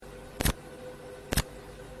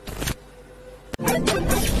Good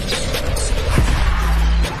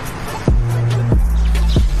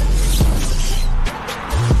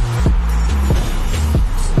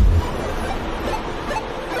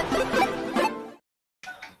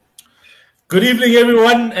evening,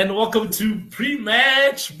 everyone, and welcome to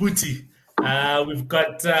Pre-Match Booty. We've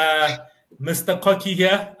got Mr. Koki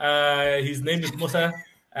here. His name is Musa.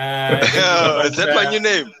 Is that my new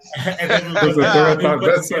name? And then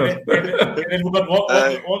we've got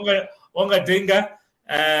Wonga Denga,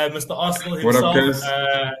 Mr. Arsenal himself. What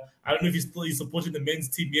up, I don't know if he's supporting the men's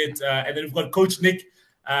team yet. And then we've got Coach Nick,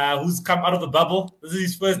 who's come out of the bubble. This is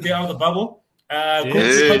his first day out of the bubble. Coach,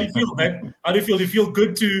 how do you feel, man? How do you feel? Do you feel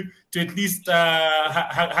good to at least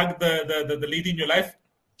hug the lady in your life?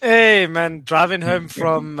 Hey, man, driving home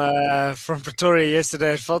from Pretoria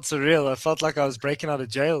yesterday, it felt surreal. I felt like I was breaking out of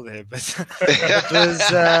jail there, but it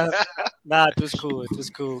was cool. It was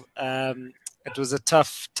cool. It was a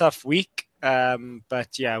tough week,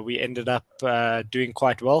 but yeah, we ended up doing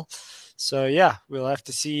quite well. So yeah, we'll have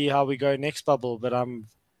to see how we go next bubble, but I'm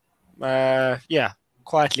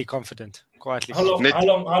quietly confident. How long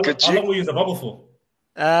were you in the bubble for?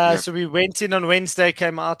 So we went in on Wednesday,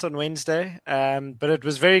 came out on Wednesday, but it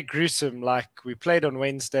was very gruesome. Like, we played on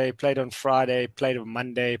Wednesday, played on Friday, played on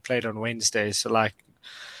Monday, played on Wednesday. So like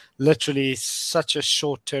literally such a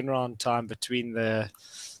short turnaround time between the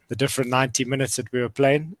different 90 minutes that we were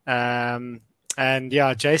playing. And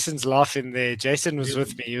yeah, Jason's laughing there. Jason was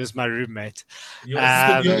with me. He was my roommate. Your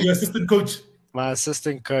assistant coach. My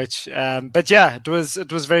assistant coach. But yeah, it was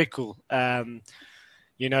very cool. A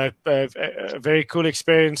very cool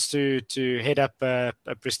experience to head up a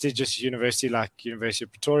prestigious university like University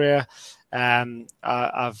of Pretoria.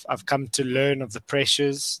 I've come to learn of the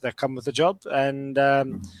pressures that come with the job, and I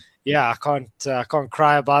can't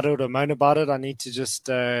cry about it or moan about it. I need to just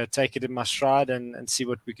take it in my stride and see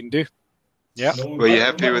what we can do. Yeah. Were you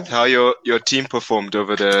happy with how your team performed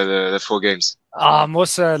over the 4 games? I'm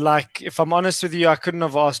also, like, if I'm honest with you, I couldn't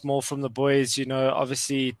have asked more from the boys. You know,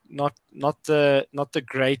 obviously not the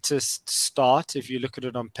greatest start if you look at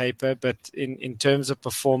it on paper, but in terms of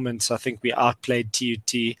performance, I think we outplayed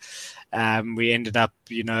TUT. We ended up,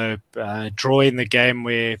 drawing the game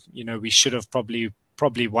where, we should have probably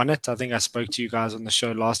won it. I think I spoke to you guys on the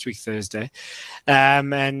show last week, Thursday.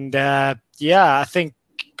 I think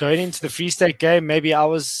going into the Free State game, maybe I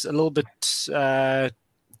was a little bit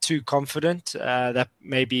too confident. That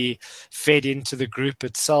maybe fed into the group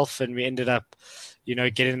itself, and we ended up,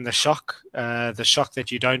 getting the shock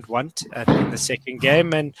that you don't want in the second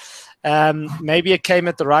game. And maybe it came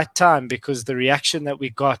at the right time, because the reaction that we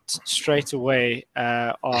got straight away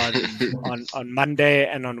on Monday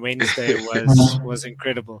and on Wednesday was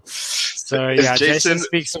incredible. So yeah, Jason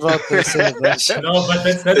speaks about the celebration. No, but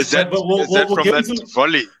that's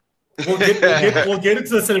volley. We'll get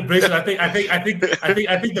into the celebration. I think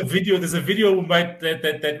the video. There's a video we might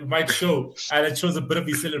show, and it shows a bit of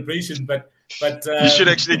the celebration. But you should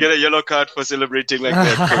actually get a yellow card for celebrating like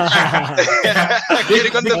that.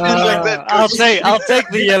 Getting on the field like that. Coach. I'll take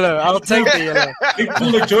the yellow. Big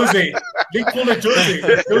cooler Jose.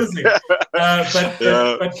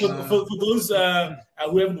 But for those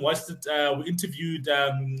who haven't watched it, we interviewed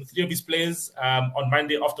 3 of his players on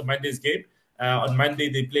Monday after Monday's game. On Monday,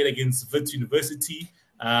 they played against Wits University,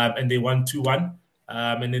 and they won 2-1.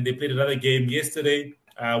 And then they played another game yesterday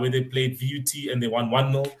where they played VUT, and they won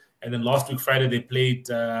 1-0. And then last week, Friday, they played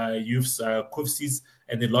Youths Kufsis,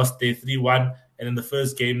 and they lost their 3-1. And in the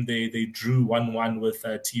first game, they drew 1-1 with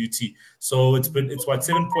TUT. So it's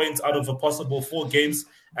 7 points out of a possible 4 games.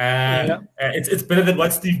 It's better than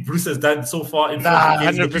what Steve Bruce has done so far.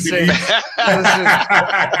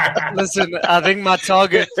 100%. Listen, I think my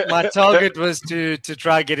target was to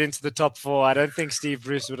try and get into the top 4. I don't think Steve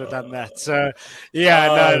Bruce would have done that. So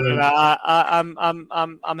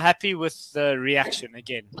I'm happy with the reaction.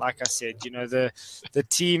 Again, like I said, the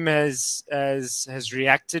team has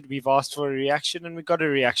reacted. We've asked for a reaction, and we got a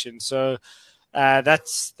reaction. So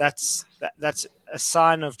that's a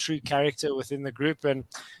sign of true character within the group. And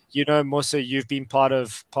Musa, you've been part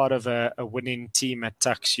of a winning team at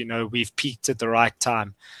Tuks. We've peaked at the right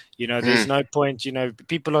time. There's no point.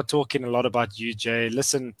 People are talking a lot about UJ.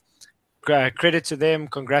 Listen, credit to them,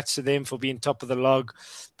 congrats to them for being top of the log,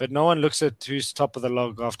 but no one looks at who's top of the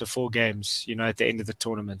log after 4 games, at the end of the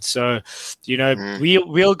tournament. So,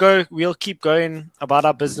 we'll keep going about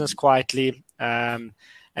our business quietly.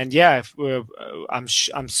 And yeah, I'm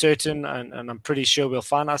certain, and I'm pretty sure we'll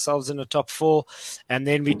find ourselves in the top 4, and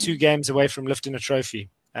then we're 2 games away from lifting a trophy.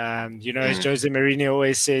 As Jose Mourinho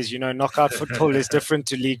always says, knockout football is different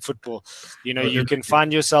to league football. You can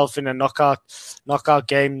find yourself in a knockout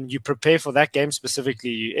game. You prepare for that game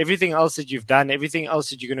specifically. Everything else that you've done, everything else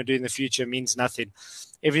that you're going to do in the future means nothing.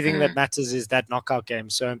 Everything that matters is that knockout game.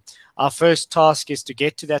 So our first task is to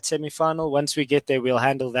get to that semi-final. Once we get there, we'll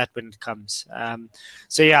handle that when it comes.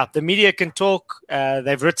 The media can talk.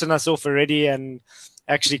 They've written us off already, and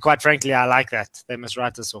actually, quite frankly, I like that. They must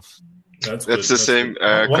write us off. That's the same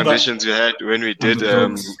conditions we had when we did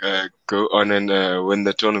go on and win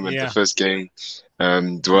the tournament. The first game,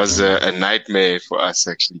 it was a nightmare for us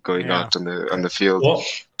actually going out on the field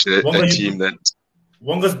to a team that.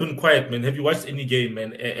 Wonga's been quiet, man. Have you watched any game,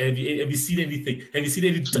 man? Have you seen anything? Have you seen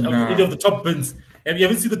any of the top bins? Have you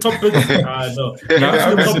ever seen the top bins? No. I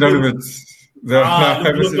haven't seen any of it.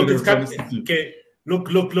 Look,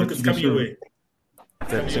 it's coming your way.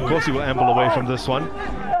 Of course, he will amble away from this one.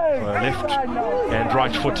 Left and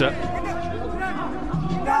right footer.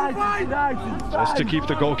 Just to keep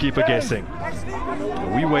the goalkeeper guessing.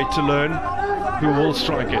 We wait to learn who will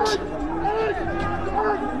strike it.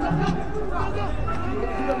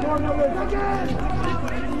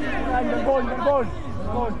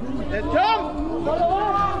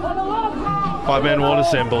 5-man wall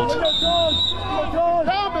assembled.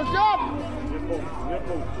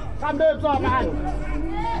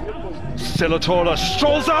 Selatola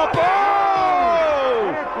strolls up. Oh!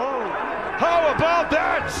 How about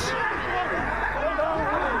that?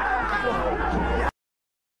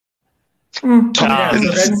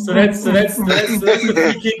 So that's the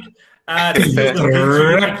free kick.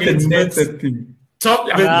 Top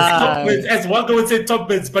bids, as Wanga would say, top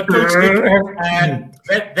bids. But Coach Nick, and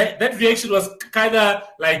that reaction was kind of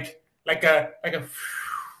like a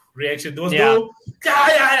reaction. There was no,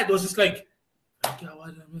 it was just like. So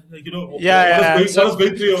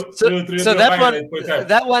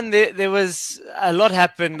that one, there was a lot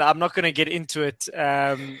happened. I'm not going to get into it,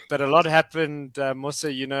 but a lot happened. Also,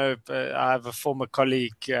 I have a former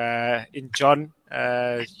colleague in John.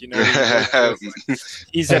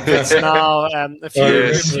 He's at Wits now. A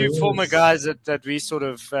few former guys that we sort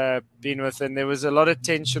of been with, and there was a lot of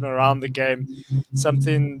tension around the game. Some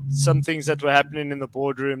things that were happening in the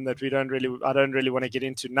boardroom that I don't really want to get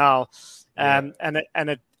into now. And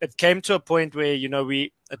it came to a point where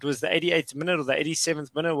it was the 88th minute or the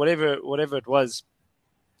 87th minute, whatever it was.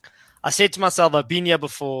 I said to myself, I've been here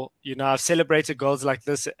before. I've celebrated goals like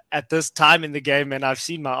this at this time in the game, and I've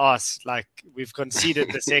seen my ass. Like, we've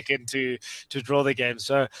conceded the second to draw the game.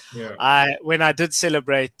 So, when I did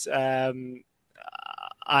celebrate,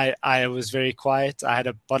 I was very quiet. I had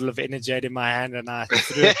a bottle of Energade in my hand, and I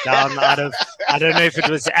threw it down out of, I don't know if it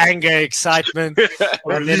was anger, excitement.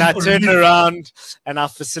 And then I turned around, and our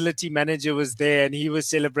facility manager was there, and he was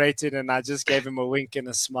celebrating, and I just gave him a wink and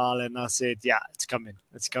a smile, and I said, "Yeah, it's coming.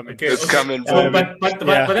 It's coming. It's coming." But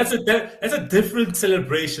that's a different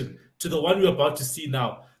celebration to the one we're about to see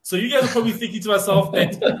now. So you guys are probably thinking to yourself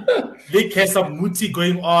that Vic has some muti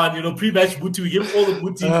going on, pre-match muti. We give him all the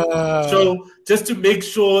muti show just to make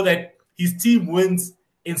sure that his team wins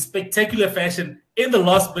in spectacular fashion in the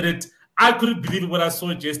last minute. I couldn't believe it when I saw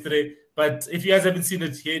it yesterday, but if you guys haven't seen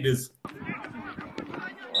it, here it is.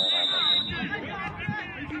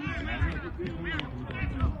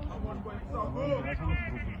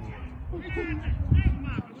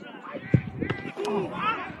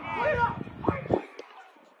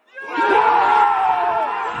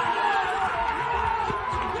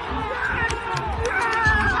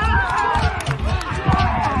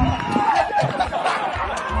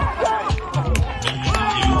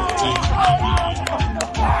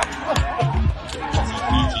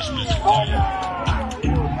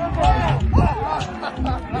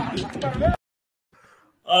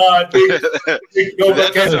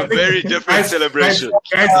 That's a very different celebration.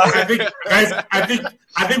 Guys, I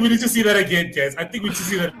think we need to see that again, guys. I think we need to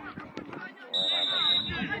see that.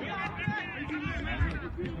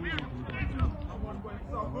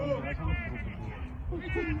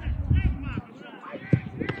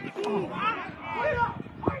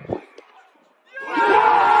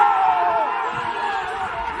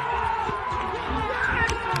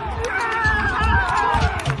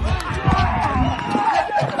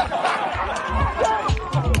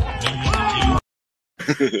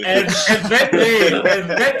 And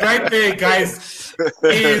that right there, guys,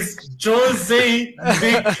 is Jose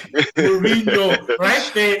Nick Mourinho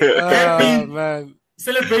right there.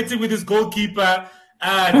 Celebrating with his goalkeeper.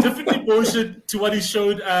 Different emotion to what he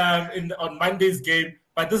showed on Monday's game,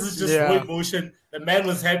 but this is just no emotion. The man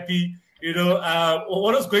was happy.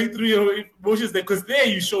 what was going through your emotions there? Because there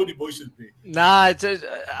you showed emotions there. Nah,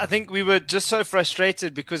 I think we were just so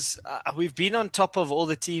frustrated because we've been on top of all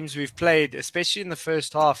the teams we've played, especially in the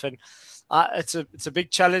first half, and it's a big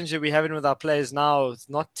challenge that we're having with our players now. It's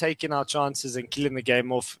not taking our chances and killing the game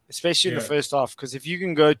off, especially in the first half. Because if you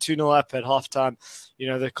can go 2-0 up at halftime,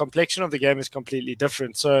 the complexion of the game is completely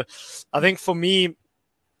different. So I think for me,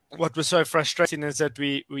 what was so frustrating is that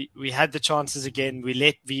we had the chances again. We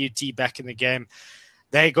let VUT back in the game.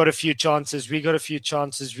 They got a few chances. We got a few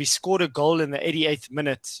chances. We scored a goal in the 88th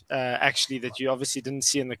minute, actually, that you obviously didn't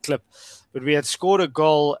see in the clip. But we had scored a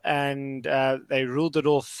goal and they ruled it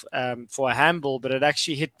off for a handball, but it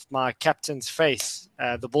actually hit my captain's face.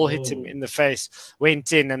 The ball hit him in the face,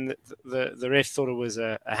 went in, and the ref thought it was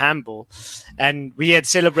a handball. And we had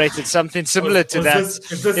celebrated something similar to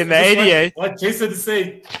that in the 88th. What Jason is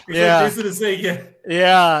saying. Yeah. Jason is saying, yeah.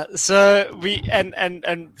 Yeah, so we and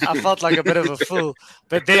I felt like a bit of a fool.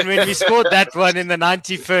 But then when we scored that one in the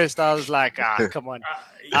 91st, I was like, come on.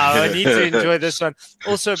 I need to enjoy this one.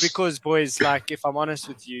 Also because, boys, like, if I'm honest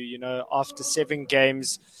with you, after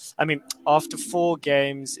 4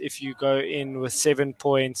 games, if you go in with 7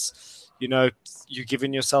 points, you're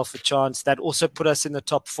giving yourself a chance. That also put us in the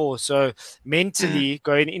top 4. So mentally,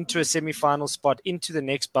 going into a semi-final spot, into the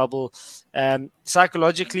next bubble,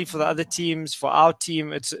 psychologically for the other teams, for our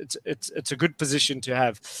team, it's a good position to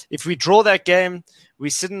have. If we draw that game, we're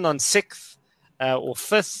sitting on 6th or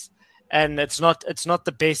 5th, and it's not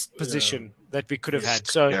the best position that we could have had.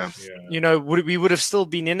 So, we would have still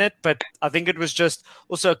been in it, but I think it was just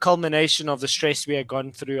also a culmination of the stress we had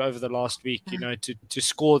gone through over the last week. To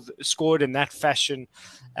score it in that fashion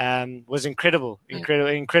was incredible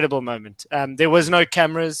moment. There was no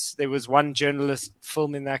cameras. There was one journalist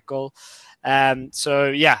filming that goal.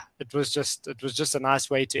 It was just a nice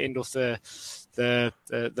way to end off the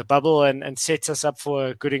bubble and set us up for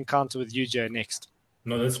a good encounter with UJ next.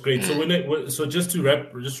 No, that's great. So just to wrap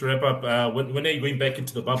up, when are you going back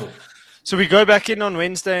into the bubble? So we go back in on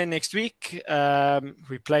Wednesday next week.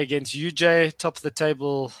 We play against UJ, top of the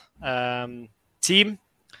table team.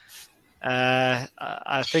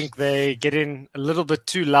 I think they're getting a little bit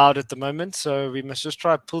too loud at the moment, so we must just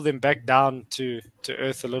try to pull them back down to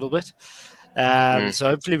earth a little bit. So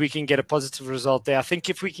hopefully we can get a positive result there. I think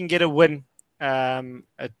if we can get a win,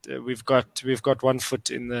 we've got 1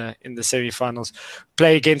 foot in the semi-finals.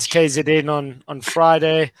 Play against KZN on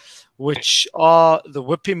Friday, which are the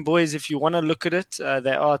Whipping Boys. If you want to look at it,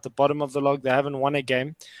 they are at the bottom of the log. They haven't won a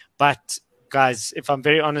game, but guys, if I'm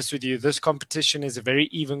very honest with you, this competition is a very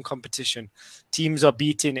even competition. Teams are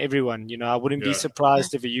beating everyone. I wouldn't be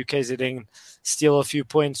surprised if a UKZN steal a few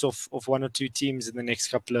points off 1 or 2 teams in the next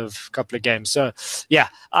couple of games. So,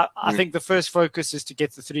 I think the first focus is to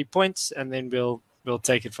get the 3 points, and then we'll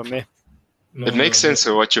take it from there. It makes sense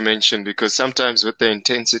of what you mentioned, because sometimes with the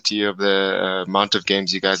intensity of the amount of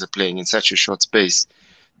games you guys are playing in such a short space,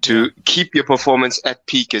 to keep your performance at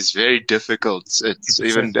peak is very difficult. It's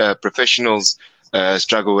even professionals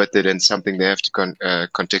struggle with it, and something they have to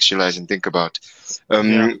contextualize and think about.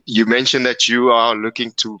 You mentioned that you are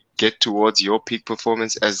looking to get towards your peak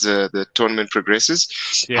performance as the tournament progresses.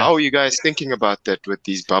 How are you guys thinking about that with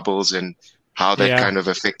these bubbles, and how that kind of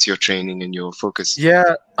affects your training and your focus?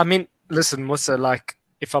 Yeah, I mean, listen, Musa, like,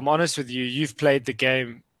 if I'm honest with you, you've played the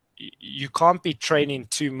game. You can't be training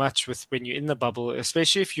too much when you're in the bubble,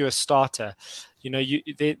 especially if you're a starter.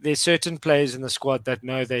 There's certain players in the squad that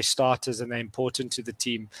know they're starters and they're important to the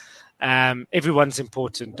team. Everyone's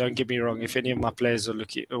important. Don't get me wrong. If any of my players are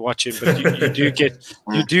watching, but you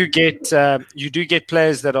do get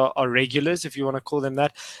players that are regulars, if you want to call them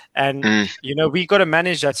that. And we got to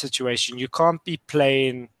manage that situation. You can't be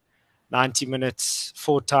playing 90 minutes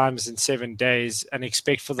 4 times in 7 days and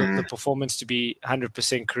expect for the performance to be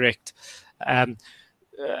 100% correct or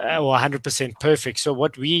 100% perfect. So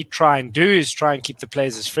what we try and do is try and keep the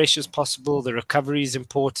players as fresh as possible. The recovery is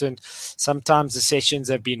important. Sometimes the sessions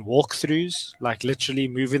have been walkthroughs, like literally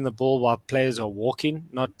moving the ball while players are walking,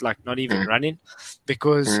 not even running,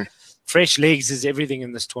 because fresh legs is everything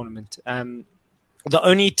in this tournament. The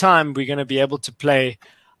only time we're going to be able to play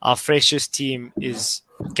our freshest team is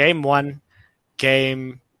game 1,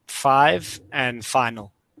 game 5, and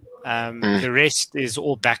final. The rest is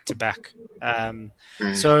all back-to-back.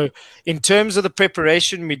 So in terms of the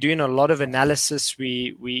preparation, we're doing a lot of analysis.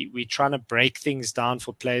 We're trying to break things down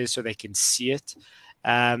for players so they can see it.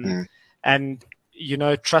 And,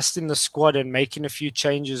 trusting the squad and making a few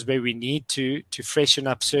changes where we need to freshen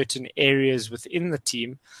up certain areas within the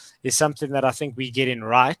team is something that I think we're getting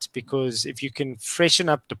right, because if you can freshen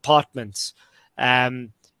up departments,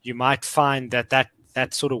 you might find that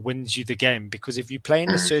that sort of wins you the game. Because if you play in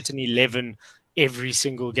a certain 11 every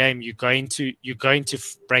single game, you're going to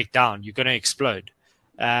break down. You're going to explode.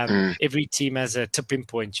 Every team has a tipping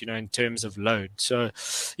point, in terms of load. So,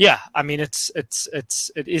 yeah, I mean, it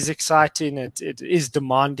is exciting. It is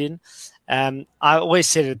demanding. I always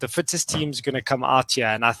said it, the fittest team is going to come out here,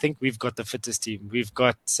 and I think we've got the fittest team. We've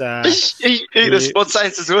got the sports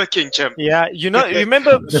science is working, champ. Yeah,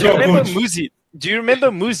 remember Muzi? Do you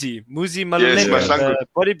remember Muzi? Muzi Maluleka, the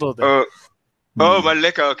bodybuilder.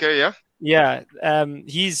 Maluleka, okay, yeah. Yeah,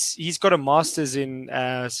 he's got a master's in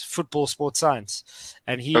football sports science,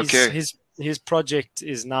 and his project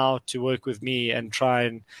is now to work with me and try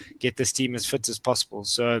and get this team as fit as possible.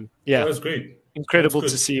 So yeah, that's great. Incredible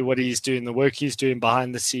to see what he's doing, the work he's doing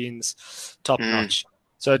behind the scenes, top notch.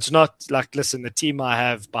 So it's not like, listen, the team I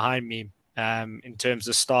have behind me, in terms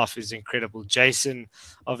of staff, is incredible. Jason,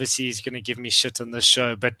 obviously, he's going to give me shit on this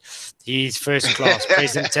show, but he's first class.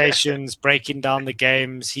 Presentations, breaking down the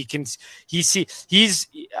games.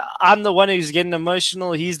 I'm the one who's getting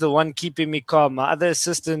emotional. He's the one keeping me calm. My other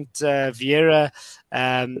assistant, Vieira,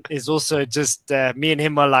 is also just me and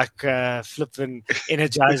him are like flipping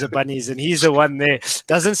Energizer bunnies, and he's the one there.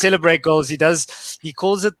 Doesn't celebrate goals. He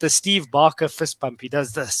calls it the Steve Barker fist pump. He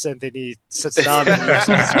does this, and then he sits down.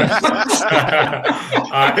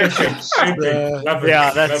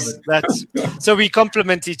 That's so we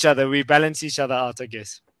complement each other. We balance each other out, I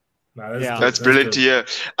guess. That's brilliant to hear.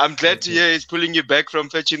 I'm glad to hear he's pulling you back from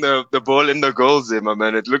fetching the ball in the goals there, my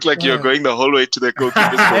man. It looked like you're going the whole way to the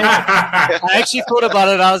goalkeeper's goal. I actually thought about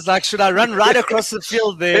it. I was like, should I run right across the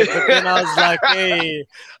field there? But then I was like, hey,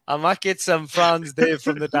 I might get some frowns there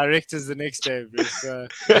from the directors the next day. But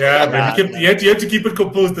you have to keep it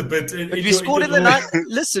composed a bit. We scored in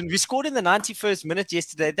we scored in the 91st minute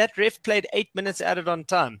yesterday. That ref played 8 minutes added on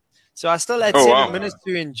time. So I still had 7 minutes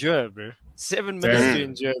to endure, bro. 7 minutes to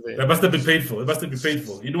endure there. That must have been painful. You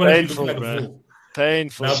don't want to be looking like a fool.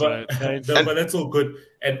 Painful. But that's all good.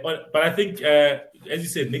 But I think, as you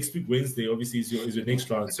said, next week Wednesday obviously is your next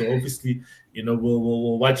round. So obviously,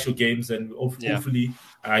 we'll watch your games, and hopefully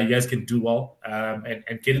you guys can do well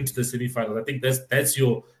and get into the semifinals. I think that's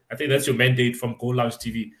your mandate from Goal Lounge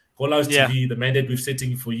TV. Goal Lounge TV, the mandate we're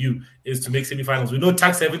setting for you is to make semifinals. We know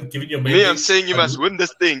Tax haven't given you a mandate. Me, I'm saying you must win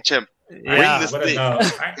this thing, champ. Win this thing. I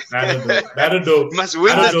don't know. You must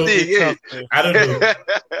win this thing. I don't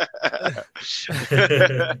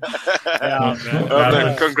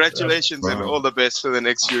know. Congratulations and all the best for the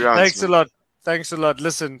next few rounds. Thanks a lot.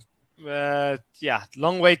 Listen,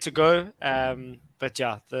 long way to go. But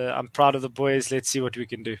I'm proud of the boys. Let's see what we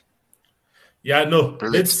can do. Yeah, no.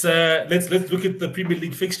 Let's look at the Premier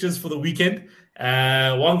League fixtures for the weekend.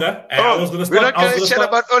 Wonga. We're not going to chat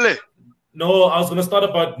about Ole. No, I was going to start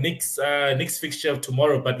about Nick's fixture of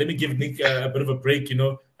tomorrow, but let me give Nick a bit of a break. He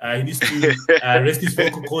needs to rest his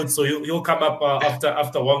vocal cords, so he'll come up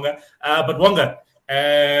after Wonga. But Wonga,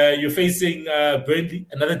 you're facing Burnley,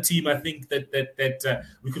 another team I think that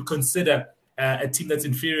we could consider a team that's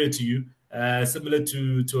inferior to you, similar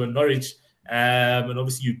to a Norwich. And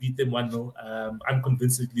obviously you beat them 1-0,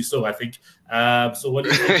 unconvincingly so, I think. So what do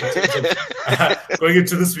you think going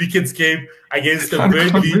into this weekend's game against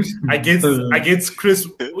Burnley, against Chris?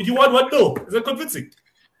 You won 1-0. Is that convincing?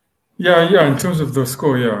 Yeah. In terms of the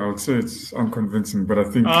score, I would say it's unconvincing, but I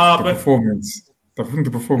think the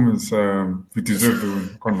performance, we deserve the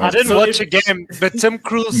win. I didn't watch a game, but Tim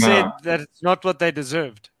Krul said that it's not what they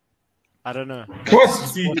deserved. I don't know.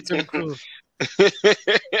 What? Tim Krul.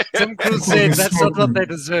 Tim Krul said that's not what they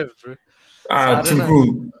deserve, bro. Tim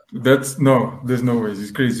Krul, there's no way.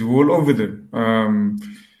 It's crazy. We're all over them.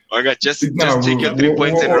 Just take your 3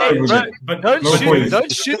 points and run. But don't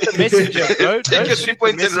shoot the messenger, bro. Take your 3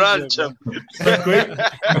 points and run, champ.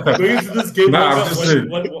 Going into this game,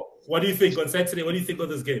 what do you think on Saturday? What do you think of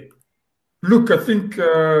this game? Look, I think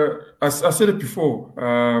I said it before.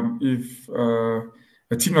 If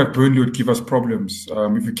a team like Burnley would give us problems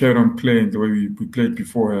if we carried on playing the way we played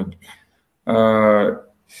beforehand.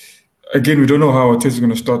 Again, we don't know how Arteta is going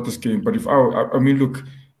to start this game. But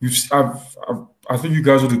I think you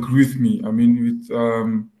guys would agree with me. I mean,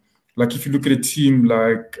 with if you look at a team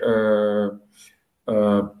like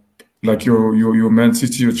your Man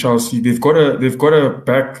City or Chelsea, they've got a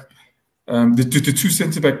back. The two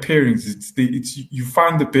centre back pairings. It's you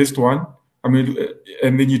find the best one. I mean,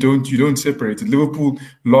 and then you don't separate it. Liverpool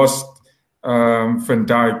lost Van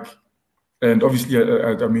Dijk and obviously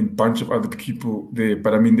a bunch of other people there.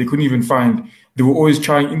 But I mean, they couldn't even find. They were always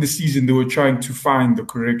trying in the season. They were trying to find the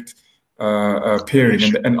correct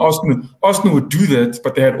pairing, and Arsenal would do that,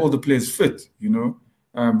 but they had all the players fit,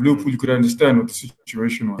 Liverpool, you could understand what the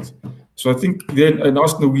situation was. So I think then in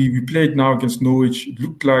Arsenal, we played now against Norwich. It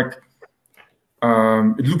looked like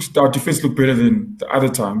our defense looked better than the other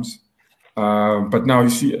times. But now you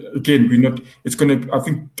see again, I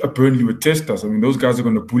think Burnley would test us. I mean, those guys are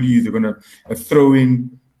going to bully you. They're going to throw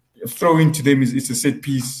in to them is a set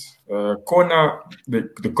piece. Corner, they're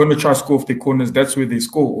going to try to score off their corners. That's where they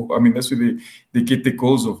score. I mean, that's where they get their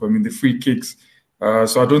goals off. I mean, the free kicks.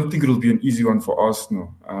 So I don't think it'll be an easy one for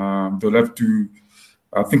Arsenal. They'll have to.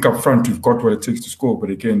 I think up front we've got what it takes to score. But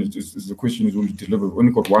again, the question is, will we deliver? We've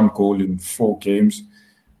only got 1 goal in 4 games.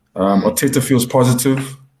 Arteta feels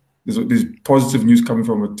positive. There's positive news coming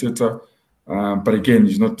from Arteta. But again,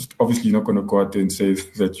 he's not going to go out there and say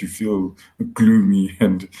that you feel gloomy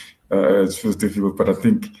and it feels difficult. But I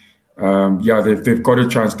think, they've got a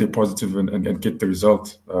chance to stay positive and get the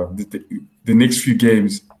result. The next few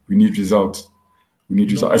games, we need results.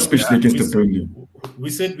 Especially against the Burnley. We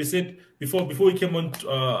said before we came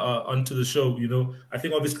onto the show. I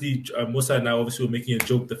think obviously Musa and I obviously were making a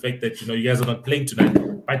joke the fact that you guys are not playing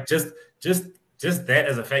tonight, but just that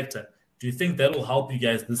as a factor. Do you think that will help you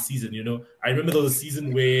guys this season? I remember there was a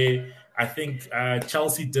season where I think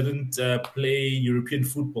Chelsea didn't play European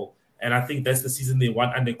football, and I think that's the season they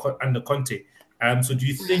won under Conte. So do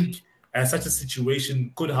you think such a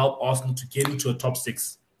situation could help Arsenal to get into a top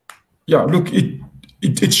 6? Yeah, look,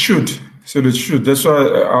 it should. So it should. That's why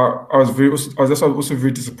I was also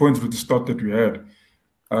very disappointed with the start that we had.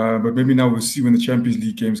 But maybe now we'll see when the Champions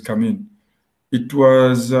League games come in. It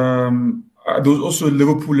was there was also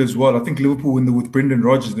Liverpool as well. I think Liverpool with Brendan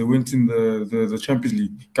Rodgers, they went in the Champions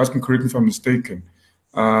League. Guys can correct me if I'm mistaken.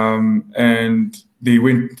 And they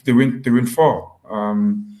went far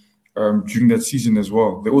during that season as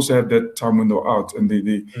well. They also had that time when they were out, and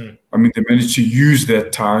they managed to use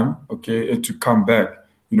that time, and to come back.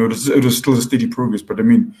 It was still a steady progress, but I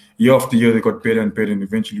mean, year after year they got better and better, and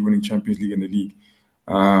eventually winning Champions League and the league.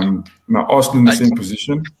 Now Arsenal in the same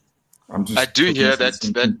position. I do hear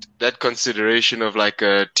that consideration of like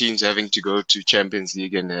teams having to go to Champions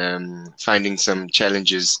League and finding some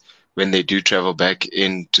challenges when they do travel back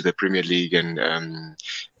into the Premier League, and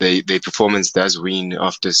their performance does wane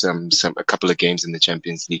after a couple of games in the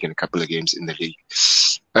Champions League and a couple of games in the league.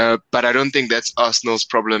 But I don't think that's Arsenal's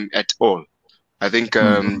problem at all. I think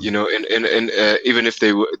even if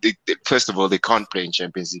they were, first of all, they can't play in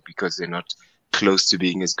Champions League because they're not close to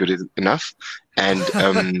being as good enough, and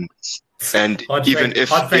even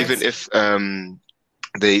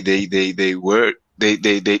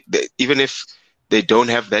if they don't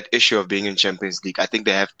have that issue of being in Champions League, I think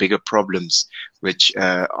they have bigger problems, which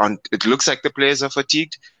it looks like the players are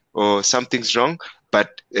fatigued or something's wrong,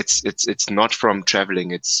 but it's not from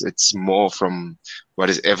traveling. It's more from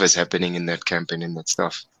whatever's happening in that camp and in that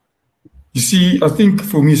stuff. You see, I think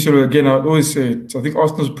for me, so again, I always say it, I think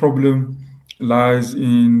Arsenal's problem lies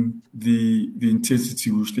in the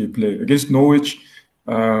intensity which they play against Norwich.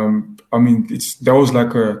 I mean, that was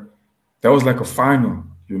like a final.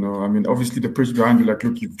 I mean, obviously the pressure behind you, like,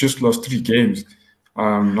 look, you've just lost 3 games.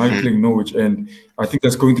 Now you're playing Norwich, and I think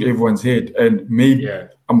that's going through everyone's head. And maybe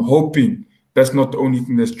I'm hoping that's not the only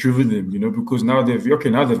thing that's driven them, because now they've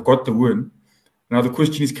got the win. Now the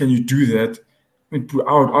question is, can you do that? I mean,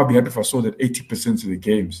 I'll be happy if I saw that 80% of the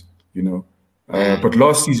games, But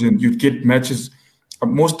last season, you'd get matches.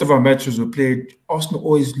 Most of our matches were played. Arsenal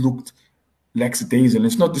always looked lackadaisical.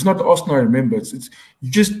 It's not the Arsenal I remember. I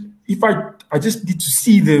just need to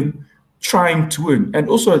see them trying to win. And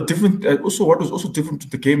also what was also different to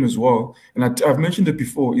the game as well, and I've mentioned it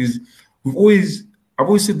before, is I've always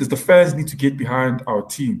said that the fans need to get behind our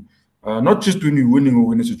team. Not just when we're winning or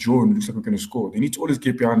when it's a draw and it looks like we're going to score. They need to always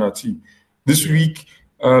get behind our team. This week,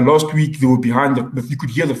 last week, they were behind you could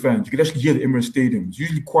hear the fans. You could actually hear the Emirates Stadium. It's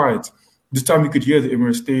usually quiet. This time you could hear the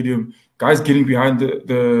Emirates Stadium, guys getting behind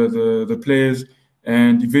the players,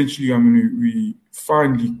 and eventually, I mean, we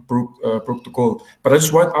finally broke the goal. But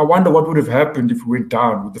I wonder what would have happened if we went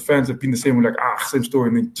down. Would the fans have been the same? We're like, same story,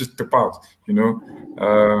 and then just tip out, So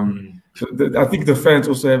I think the fans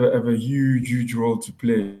also have a huge role to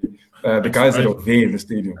play. The guys that are there in the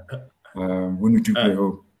stadium when we do play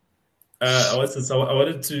home. I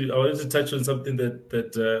wanted to touch on something that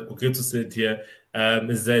Oketo said here.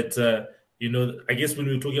 Is that I guess when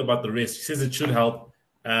we were talking about the rest, she says it should help.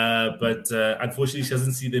 But unfortunately, she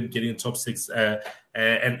doesn't see them getting in top 6. And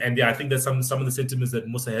I think that's some of the sentiments that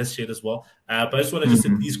Musa has shared as well. But I just want to just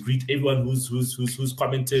at least greet everyone who's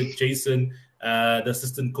commented. Jason, the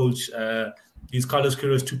assistant coach. He's Carlos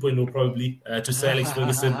Queiroz 2.0 probably to Sir Alex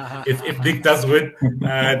Ferguson. If Nick does win,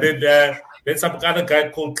 then some other guy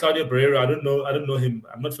called Claudio Barreiro. I don't know him.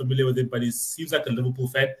 I'm not familiar with him, but he seems like a Liverpool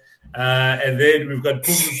fan. And then we've got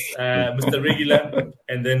Pums, Mr. Regular,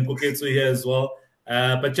 and then Koketsu here as well.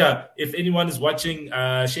 But yeah, if anyone is watching,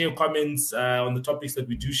 share your comments on the topics that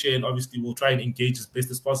we do share, and obviously we'll try and engage as best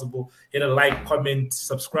as possible. Hit a like, comment,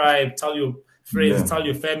 subscribe, tell your friends, tell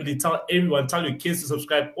your family, tell everyone, tell your kids to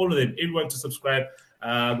subscribe, all of them, everyone to subscribe.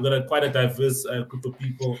 We've got quite a diverse group of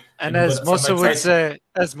people. And as Mosa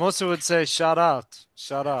would say, shout out.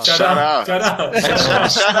 Shout out to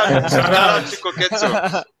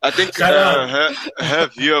Koketsu. I think her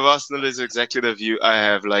view of Arsenal is exactly the view I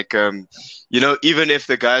have. Like, even if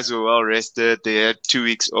the guys were well rested, they had 2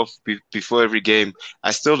 weeks off before every game,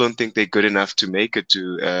 I still don't think they're good enough to make it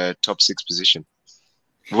to top 6 position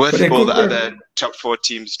with all the other top 4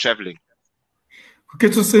 teams traveling.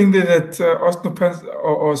 Koketsu saying that Arsenal fans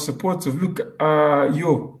are supportive. Look,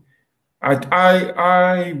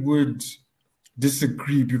 I would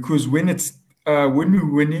disagree, because when we're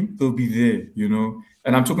winning, they'll be there,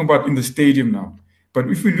 And I'm talking about in the stadium now. But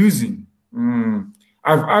if we're losing,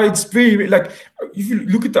 it's very like, if you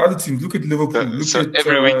look at the other teams, look at Liverpool, look at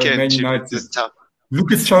every weekend, Man United,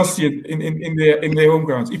 look at Chelsea in their home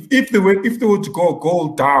grounds. If they were to go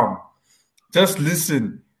goal down, just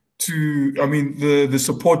listen to, the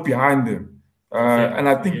support behind them. And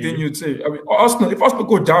I think then you'd say, if Arsenal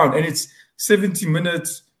go down and it's 70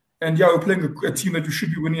 minutes and we're playing a team that you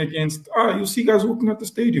should be winning against, you'll see guys walking out the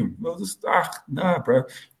stadium. Well, bro.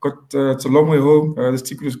 It's a long way home. This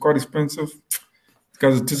ticket is quite expensive. These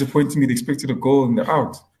guys are disappointing me. They expected a goal and they're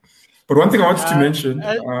out. But one thing I wanted to mention.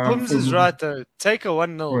 Pums is right, though. Take a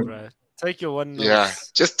 1-0, bro. Take your 1-0. Yeah,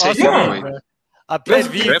 just take it away. Bro. I played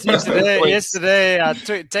VT yesterday. I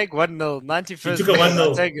take 1-0. 91st. You took a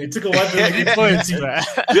 1-0. You took a 1-0. 3 points, bro.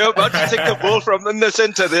 You're about to take the ball from in the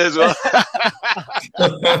center there as well.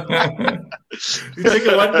 You take a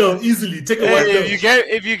 1-0 easily. Take a 1-0.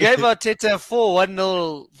 If you gave Arteta 4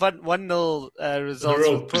 1-0 results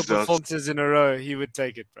with poor performances in a row, he would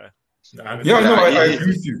take it, bro. I agree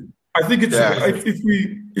with you. I think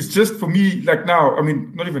it's just for me, like now,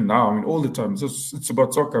 not even now, all the time. It's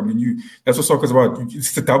about soccer. That's what soccer's about.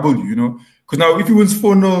 It's the W, Because now if he wins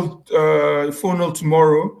 4-0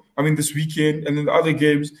 tomorrow, this weekend, and then the other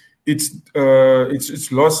games, it's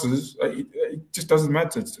losses. It just doesn't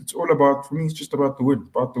matter. It's all about, for me, it's just about the win,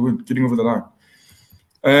 getting over the line.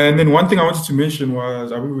 And then one thing I wanted to mention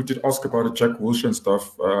was, we did ask about the Jack Wilshere and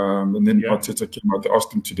stuff, and then Arteta came out, they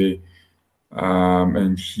asked him today.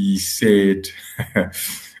 And he said,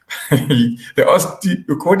 they asked,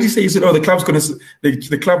 what did he say? He said,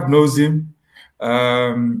 the club knows him.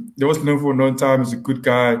 They was known for a long time as a good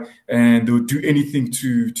guy, and they would do anything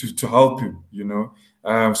to help him,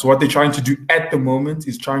 So what they're trying to do at the moment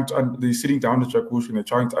is they're sitting down with Jack Wilshere and they're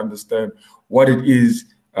trying to understand what it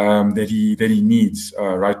is that he needs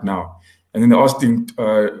right now. And then they asked him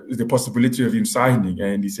the possibility of him signing,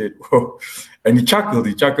 and he said, "Whoa!" And he chuckled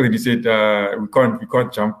and he said, "We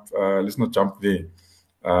can't jump. Let's not jump there."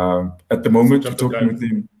 At the moment, we're talking with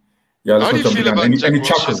him. Yeah, how do you feel about Jack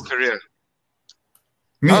Wilshere's career?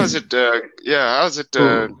 How's it? How's it?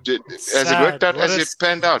 Has it worked out as it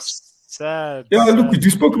panned out? Sad. Yeah, look, we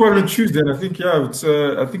spoke about it on Tuesday, and I think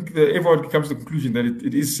I think everyone comes to the conclusion that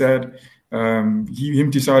it is sad. Him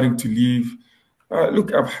deciding to leave.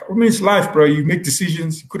 Look, it's life, bro. You make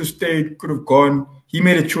decisions. He could have stayed, could have gone. He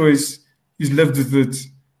made a choice. He's lived with it.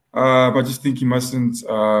 I just think he mustn't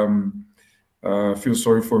feel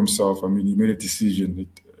sorry for himself. He made a decision.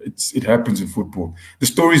 It happens in football. The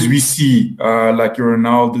stories we see, like your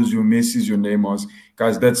Ronaldos, your Messis, your Neymars,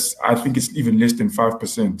 guys, I think it's even less than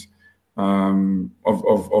 5%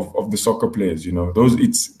 of the soccer players.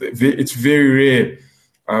 It's very rare.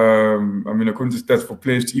 According to stats, for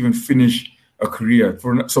players to even finish a career,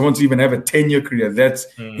 for someone to even have a 10-year career, that's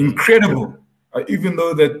incredible. Even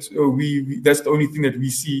though that that's the only thing that we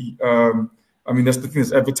see. That's the thing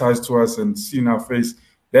that's advertised to us and seen in our face.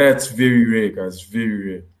 That's very rare, guys. Very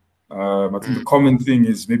rare. I think the common thing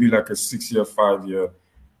is maybe like a 6-year, 5-year.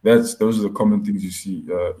 Those are the common things you see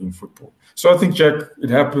in football. So I think Jack,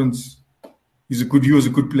 it happens. He was a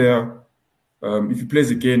good player. If he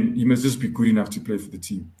plays again, he must just be good enough to play for the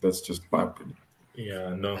team. That's just my opinion.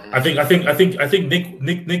 Yeah, no. I think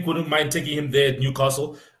Nick wouldn't mind taking him there at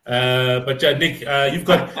Newcastle. But yeah, Nick, you've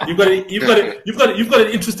got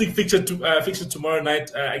an interesting fixture tomorrow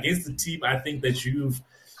night against the team. I think that you've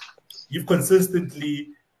consistently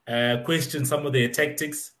questioned some of their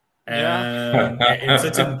tactics in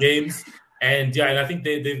certain games. And I think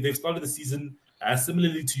they've started the season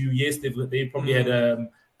similarly to you. Yes, they probably had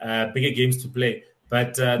bigger games to play,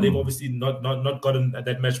 but they've obviously not gotten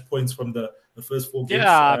that much points from the first 4 games.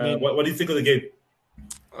 Yeah, I mean, what do you think of the game?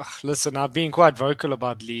 Listen, I've been quite vocal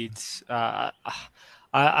about Leeds. I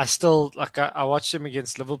still I watched them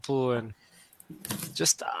against Liverpool, and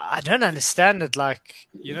just I don't understand it. Like,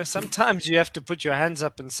 sometimes you have to put your hands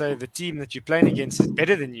up and say the team that you're playing against is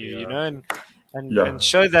better than you, and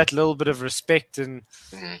show that little bit of respect, and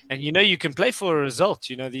you can play for a result.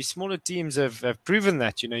 These smaller teams have proven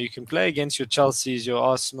that. You can play against your Chelseas, your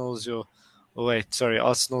Arsenals,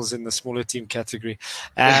 Arsenal's in the smaller team category.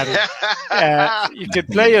 You could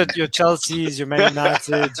play your Chelseas, your Man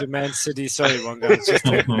United, your Man City. Sorry, Wonga,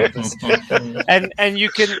 and you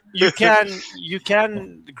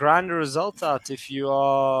can grind a result out if you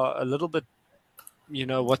are a little bit,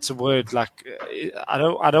 what's the word? Like, I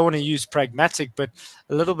don't want to use pragmatic, but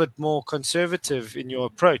a little bit more conservative in your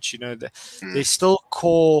approach. There's still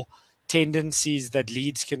core tendencies that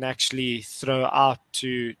Leeds can actually throw out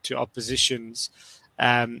to oppositions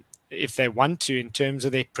if they want to, in terms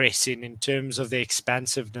of their pressing, in terms of their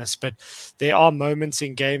expansiveness. But there are moments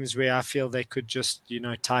in games where I feel they could just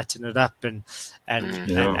tighten it up and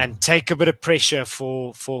take a bit of pressure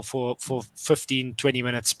for 15-20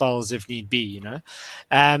 minute spells if need be.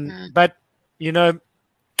 But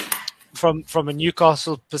from a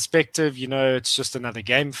Newcastle perspective, it's just another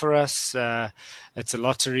game for us. It's a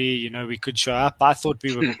lottery. We could show up. I thought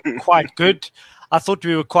we were quite good. Up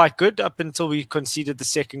until we conceded the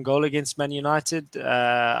second goal against Man United.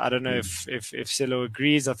 I don't know if Selo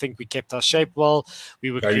agrees. I think we kept our shape well.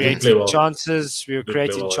 We were creating chances. We were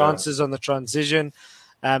creating chances on the transition.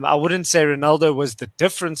 I wouldn't say Ronaldo was the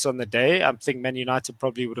difference on the day. I think Man United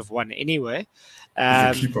probably would have won anyway.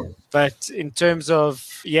 But in terms of,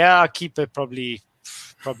 our keeper probably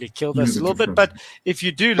killed us a little bit. But if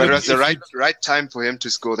you do, but it was the right time for him to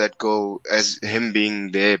score that goal, as him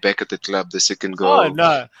being there back at the club, the second goal.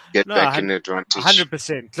 Back in advantage.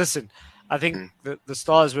 100%. Listen, I think the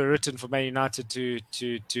stars were written for Man United to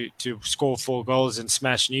score 4 goals and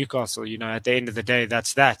smash Newcastle. At the end of the day,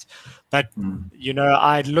 that's that. But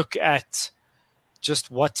I look at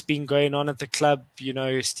just what's been going on at the club.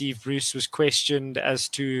 Steve Bruce was questioned as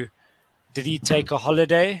to, did he take a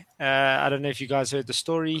holiday? I don't know if you guys heard the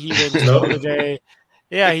story. He went on holiday.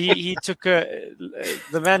 Yeah, he took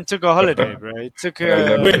the man took a holiday, bro. He took a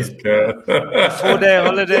 4-day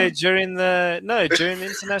holiday during the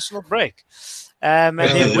international break. And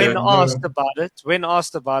then when asked about it, it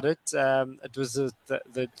was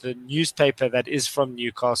the newspaper that is from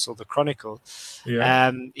Newcastle, the Chronicle.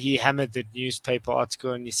 Yeah. He hammered the newspaper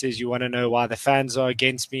article and he says, "You want to know why the fans are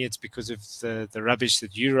against me? It's because of the rubbish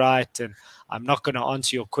that you write, and I'm not going to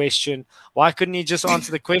answer your question." Why couldn't he just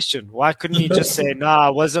answer the question? Why couldn't he just say, "No, I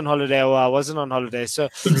was on holiday," or "I wasn't on holiday"? So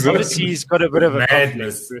obviously he's got a bit of a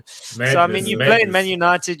madness. So I mean, you play in Man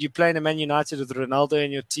United, with Ronaldo in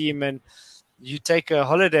your team, and you take a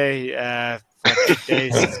holiday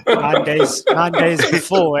 9 days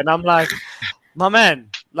before, and I'm like, my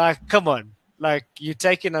man, like, come on, like you're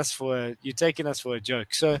taking us for a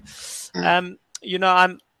joke. So,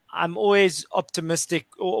 I'm always optimistic.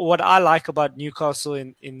 What I like about Newcastle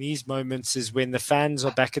in these moments is when the fans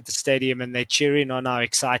are back at the stadium and they're cheering on our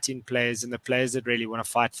exciting players and the players that really want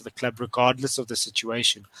to fight for the club, regardless of the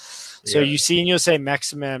situation. So you see in your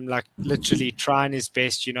Maximum, like literally trying his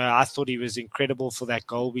best. I thought he was incredible for that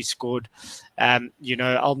goal we scored.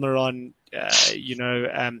 Almiron,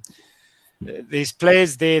 there's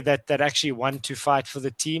players there that actually want to fight for the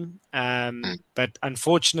team. But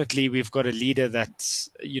unfortunately, we've got a leader that,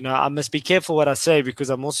 I must be careful what I say because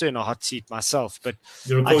I'm also in a hot seat myself. But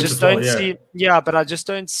I just don't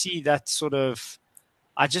see that sort of,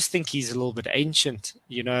 I just think he's a little bit ancient.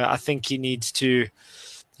 I think he needs to,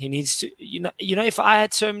 if I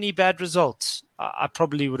had so many bad results, I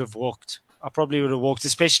probably would have walked.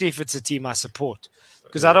 Especially if it's a team I support.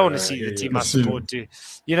 Because I don't want to see the team I support do.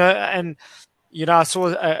 I saw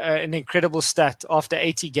an incredible stat. After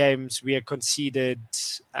 80 games, we had conceded,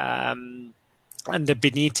 under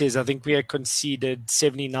Benitez, I think we had conceded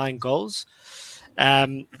 79 goals.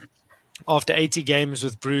 After 80 games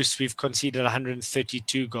with Bruce, we've conceded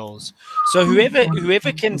 132 goals. So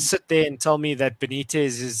whoever can sit there and tell me that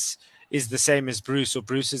Benitez is the same as Bruce, or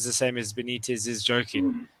Bruce is the same as Benitez, is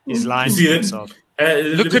joking. He's lying to himself.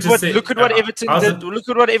 Look at what Everton did. Look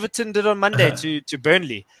at what Everton did on Monday to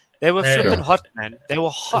Burnley. They were flipping hot, man. They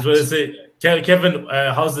were hot. Kevin,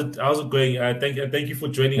 how's it going? Thank you for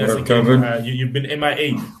joining us again. You've been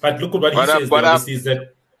MIA, but look at what he says.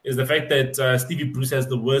 Is the fact that Stevie Bruce has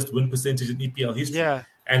the worst win percentage in EPL history. Yeah.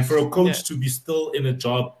 And for a coach to be still in a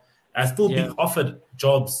job, still being offered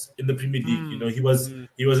jobs in the Premier League, he was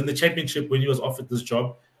in the Championship when he was offered this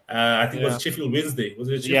job. I think it was Sheffield Wednesday. Was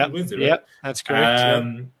it Sheffield Wednesday? Right? Yeah, that's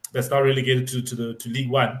correct. That's now relegated to League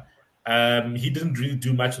One. He didn't really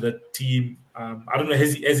do much with that team. I don't know.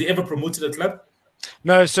 Has he ever promoted a club?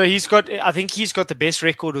 No. So I think he's got the best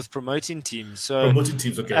record with promoting teams. So promoting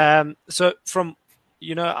teams, okay. So from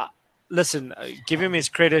listen, give him his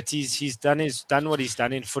credit. He's done what he's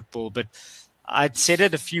done in football, but I'd said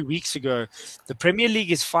it a few weeks ago. The Premier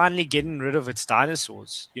League is finally getting rid of its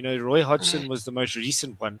dinosaurs. Roy Hodgson was the most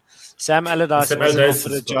recent one. Sam Allardyce wasn't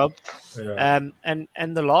offered a job. Yeah.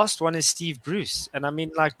 And the last one is Steve Bruce. And I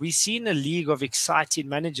mean, like, we've seen a league of exciting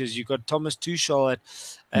managers. You've got Thomas Tuchel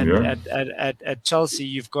at Chelsea.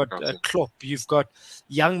 You've got Klopp. You've got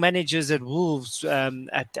young managers at Wolves,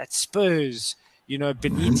 at Spurs.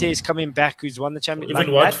 Benitez coming back, who's won the Champions League.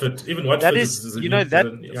 Even Watford. That is,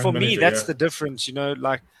 for me, that's the difference.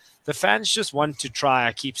 Like, the fans just want to try.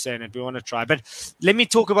 I keep saying it. We want to try. But let me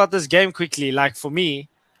talk about this game quickly. Like, for me,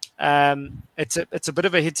 it's a bit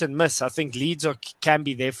of a hit and miss. I think Leeds can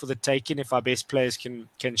be there for the taking if our best players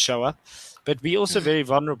can show up. But we're also very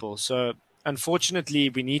vulnerable. So, unfortunately,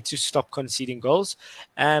 we need to stop conceding goals.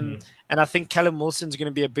 And I think Callum Wilson's going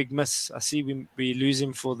to be a big miss. I see we lose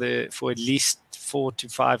him for at least 4 to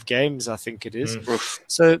 5 games, I think it is.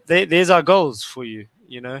 So there's our goals for you.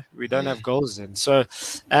 We don't have goals then. So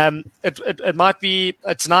it might be.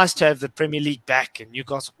 It's nice to have the Premier League back, and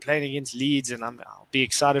Newcastle playing against Leeds, and I'll be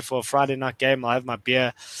excited for a Friday night game. I'll have my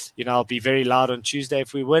beer. I'll be very loud on Tuesday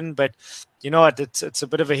if we win. But you know what? It's a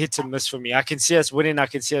bit of a hit and miss for me. I can see us winning. I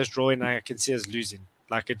can see us drawing. I can see us losing.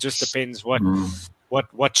 Like, it just depends what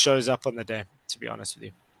shows up on the day, to be honest with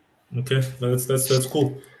you. Okay, that's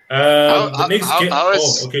cool.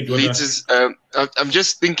 Leeds is? I'm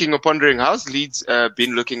just thinking or pondering, how's Leeds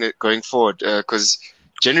been looking at going forward? Because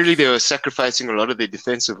generally they were sacrificing a lot of their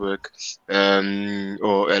defensive work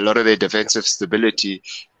or a lot of their defensive stability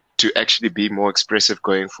to actually be more expressive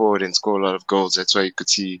going forward and score a lot of goals. That's why you could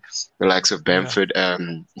see the likes of Bamford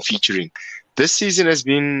featuring. This season has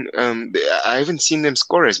been I haven't seen them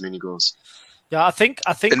score as many goals. Yeah, I think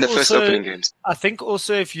in the first opening games. I think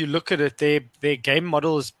also, if you look at it, their game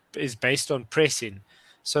model is based on pressing.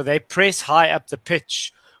 So they press high up the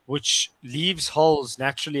pitch, which leaves holes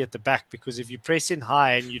naturally at the back, because if you press in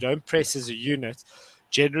high and you don't press as a unit,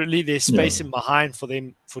 generally there's space in behind for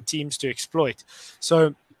teams to exploit.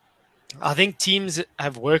 So I think teams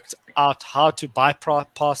have worked out how to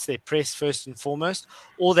bypass their press first and foremost,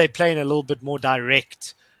 or they're playing a little bit more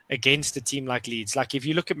direct against a team like Leeds. Like, if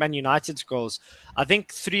you look at Man United's goals, I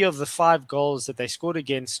think 3 of the 5 goals that they scored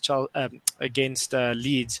against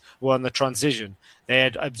Leeds were on the transition. They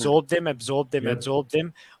had absorbed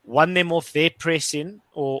them, won them off their pressing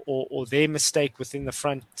or their mistake within the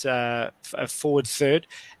front forward third,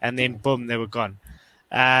 and then boom, they were gone.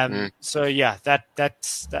 So yeah,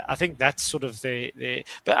 that's I think that's sort of the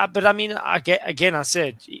but I mean, I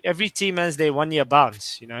said every team has their 1 year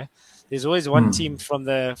bounce. There's always one team from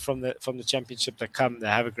the Championship that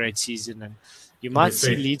have a great season, and you might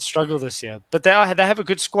see Leeds struggle this year. But they have a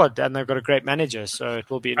good squad, and they've got a great manager, so it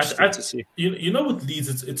will be interesting to see. With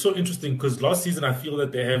Leeds, it's so interesting because last season I feel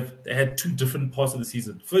that they had 2 different parts of the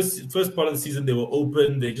season. First part of the season they were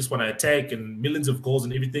open, they just want to attack and millions of goals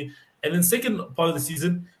and everything. And then second part of the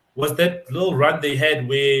season was that little run they had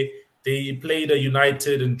where they played a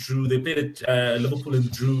United and drew. They played at Liverpool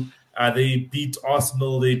and drew. They beat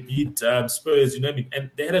Arsenal. They beat Spurs. You know what I mean? And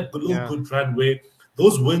they had a good run where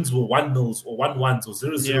those wins were 1-0s or 1-1s or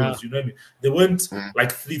 0-0s. You know what I mean? They weren't like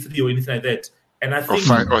 3-3 or anything like that. And I think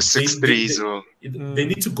or 6-3s. They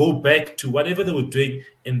need to go back to whatever they were doing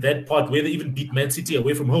in that part where they even beat Man City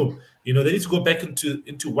away from home. They need to go back into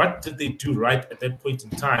what did they do right at that point in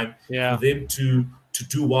time for them to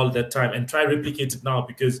do well at that time and try to replicate it now,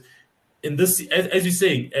 because in this, as you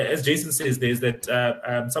say, as Jason says, there's that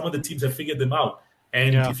some of the teams have figured them out,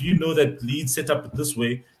 and if you know that Leeds set up this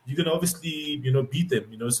way, you can obviously beat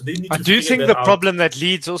them. So they need. I do think the problem that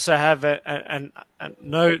Leeds also have, and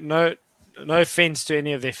no offense to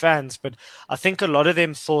any of their fans, but I think a lot of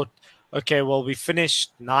them thought, okay, well, we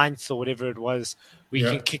finished 9th or whatever it was, we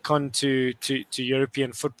can kick on to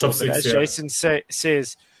European football. But as Jason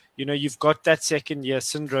says, you've got that second year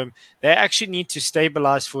syndrome. They actually need to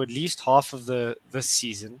stabilize for at least half of this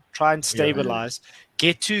season. Try and stabilize,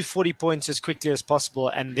 get to 40 points as quickly as possible,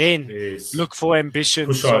 and then look for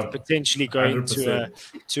ambitions of potentially going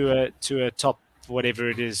 100%. to a top, whatever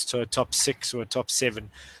it is, to a top 6 or a top 7.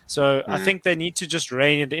 So I think they need to just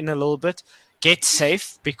rein it in a little bit, get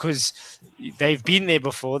safe, because they've been there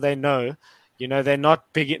before. They know. You know, they're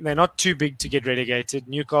not big. They're not too big to get relegated.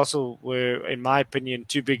 Newcastle were, in my opinion,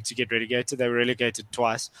 too big to get relegated. They were relegated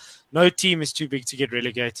twice. No team is too big to get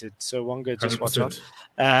relegated. So Wonga, just 100%. watch out.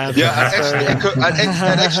 I'd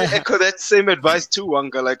actually echo that same advice too,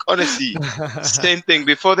 Wonga. Like, honestly, same thing.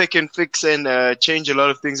 Before they can fix and change a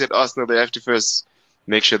lot of things at Arsenal, they have to first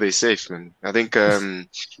make sure they're safe, man. I think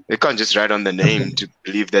they can't just write on the name to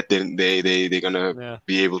believe that they're gonna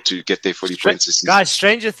be able to get their 40 points this season. Guys,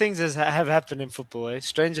 stranger things have happened in football. Eh?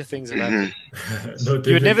 Stranger things have happened. No,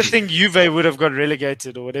 you would never think Juve would have got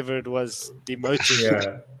relegated or whatever it was,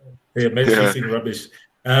 demoted. Amazing rubbish.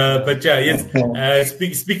 But yes.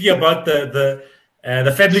 Speaking about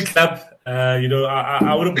the family club,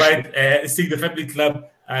 I wouldn't mind seeing the family club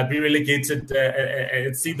be relegated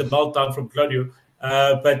and seeing the meltdown from Claudio.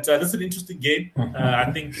 But this is an interesting game.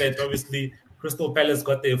 I think that obviously Crystal Palace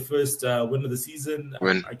got their first win of the season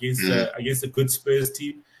against a good Spurs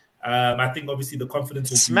team. I think obviously the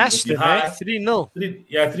confidence will be high. 3-0. 3-0.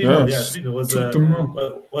 Yeah,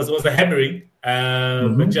 3-0 was a hammering.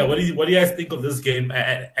 But yeah, what do you guys think of this game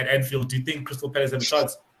at Anfield? Do you think Crystal Palace have a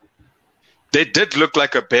chance? They did look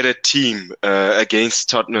like a better team against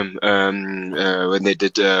Tottenham when they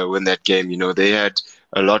did win that game. You know, they had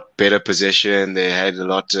a lot better possession. They had a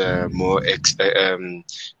lot more.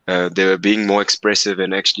 They were being more expressive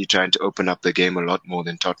and actually trying to open up the game a lot more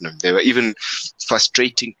than Tottenham. They were even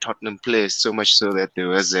frustrating Tottenham players so much so that there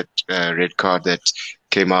was that red card that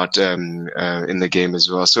came out in the game as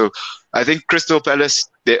well. So I think Crystal Palace,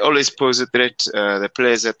 they always pose a threat. The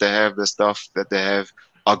players that they have, the staff that they have,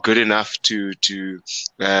 are good enough to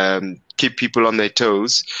keep people on their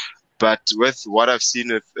toes. But with what I've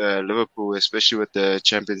seen with Liverpool, especially with the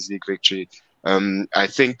Champions League victory, I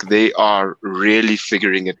think they are really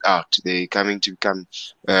figuring it out. They're coming to become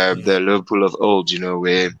the Liverpool of old, you know,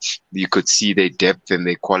 where you could see their depth and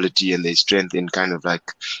their quality and their strength in kind of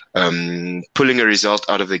like pulling a result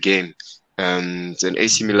out of the game. It's an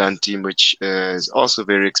AC Milan team which is also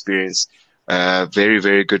very experienced. Very,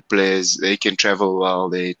 very good players. They can travel well.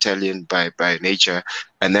 They're Italian by nature.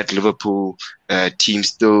 And that Liverpool team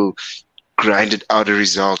still grinded out a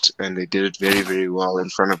result, and they did it very, very well in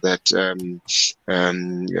front of that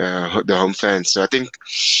the home fans. So I think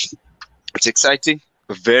it's exciting.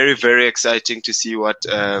 Very, very exciting to see what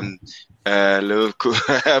Liverpool.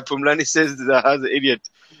 Pumlani says Zaha's an idiot.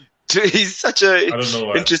 He's such an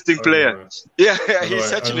interesting player. Yeah, he's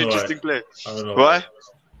such an interesting player. Why?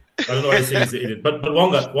 I don't know why I say he's an idiot. But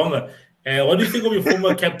Wonga, what do you think of your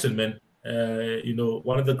former captain, man?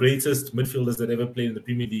 One of the greatest midfielders that ever played in the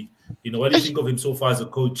Premier League. What do you think of him so far as a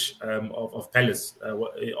coach of Palace,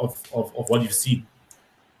 of what you've seen?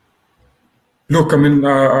 Look, I mean,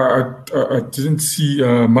 I didn't see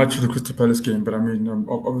much of the Crystal Palace game, but I mean,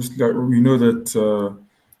 obviously, we know that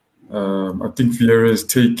I think Vieira is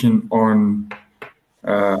taking on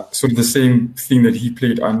sort of the same thing that he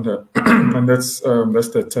played under, and that's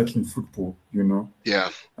the attacking football, you know. Yeah.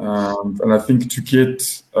 And I think to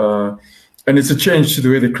get and it's a change to the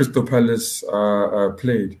way the Crystal Palace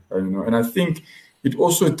played, you know. And I think it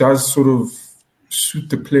also does sort of suit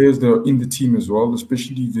the players that are in the team as well,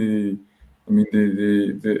 especially the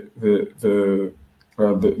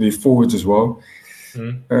forwards as well.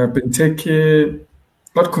 Benteke,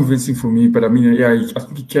 not convincing for me, but I mean, yeah, I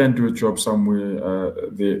think he can do a job somewhere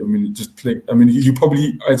there. I mean, just play. I mean, you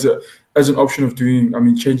probably as an option of doing. I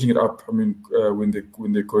mean, changing it up. I mean, when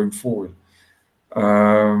they're going forward.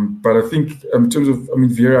 But I think in terms of, I mean,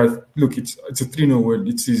 Vieira. Look, it's a 3-0 win.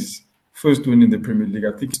 It's his first win in the Premier League.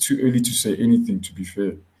 I think it's too early to say anything, to be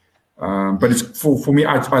fair. But it's for me.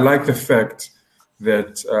 I like the fact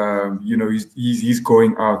that he's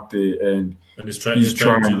going out there and he's trying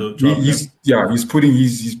to do the job. He's putting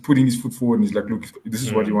his foot forward and he's like, look, this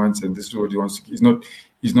is what he wants and this is what he wants.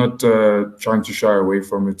 He's not trying to shy away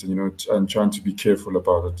from it, and trying to be careful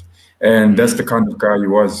about it. And that's the kind of guy he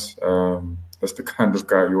was. That's the kind of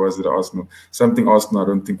guy he was at Arsenal. Something Arsenal I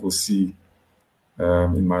don't think we'll see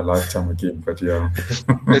in my lifetime again, but yeah.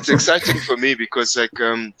 It's exciting for me because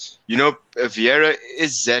Vieira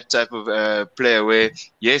is that type of player where,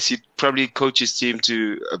 yes, he'd probably coach his team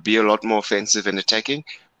to be a lot more offensive and attacking,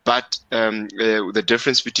 but the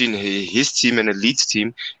difference between his team and a Leeds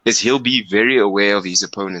team is he'll be very aware of his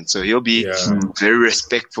opponent, so he'll be very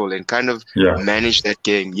respectful and kind of manage that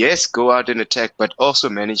game. Yes, go out and attack, but also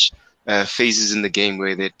manage phases in the game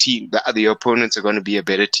where the opponents are going to be a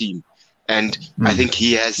better team. And I think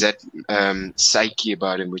he has that psyche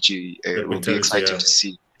about him, which will be exciting to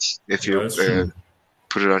see if you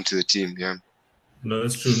put it onto the team. Yeah. No,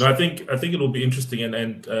 that's true. No, I think it will be interesting.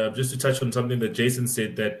 And just to touch on something that Jason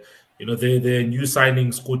said, that You know, their new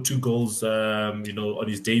signing scored 2 goals, you know, on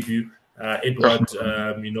his debut. Edouard,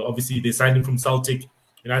 you know, obviously they signed him from Celtic.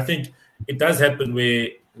 And I think it does happen where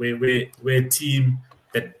a team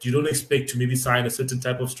that you don't expect to maybe sign a certain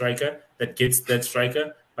type of striker that gets that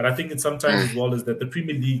striker. But I think it's sometimes as well is that the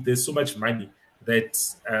Premier League, there's so much money that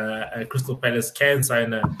Crystal Palace can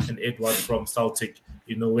sign an Edouard from Celtic,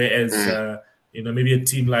 you know, whereas, you know, maybe a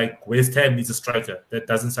team like West Ham needs a striker that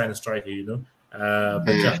doesn't sign a striker, you know.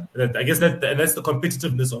 But yeah, I guess that's the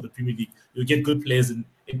competitiveness of the Premier League. You'll get good players in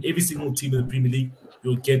every single team in the Premier League.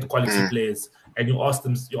 You'll get quality players, and you ask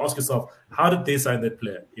yourself, how did they sign that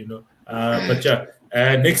player? You know. But yeah,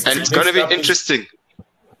 next. And it's going to be interesting.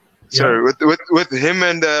 Sorry, with him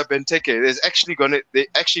and Benteke, they're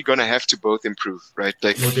actually gonna have to both improve, right?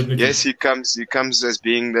 Like, yes, he comes as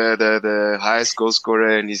being the highest goal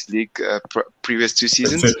scorer in his league previous 2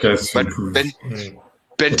 seasons, but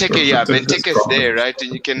Benteke is there, right?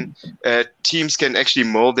 And you can teams can actually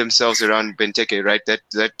mold themselves around Benteke, right? That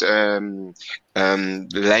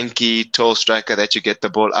lanky, tall striker that you get the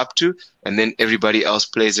ball up to, and then everybody else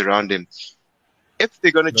plays around him. If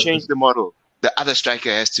they're going to change the model, the other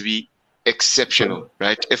striker has to be exceptional,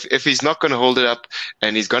 right? If he's not going to hold it up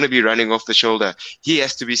and he's going to be running off the shoulder, he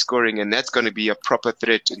has to be scoring, and that's going to be a proper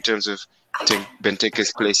threat in terms of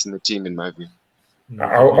Benteke's place in the team, in my view.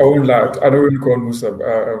 I won't lie. I don't want to call Musa.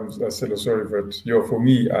 Sorry, but for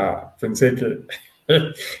me, Benteke,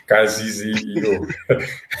 guys, he's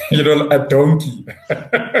you know, a donkey.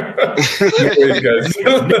 Guys.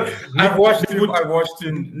 I've watched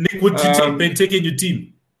him. Nick, would you take Benteke in your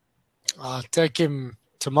team? I'll take him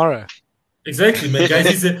tomorrow. Exactly, man,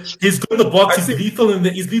 guys. He's good in the box. He's lethal in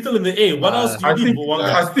the air. What else do you need?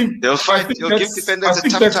 I think they'll fight. He'll give defenders a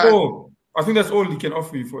tough time. I think that's all he can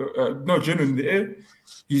offer you for. No, genuinely, in the air,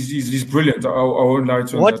 he's brilliant. I won't lie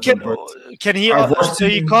to him. What can he? So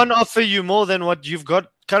he can't offer you more than what you've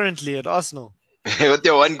got currently at Arsenal. With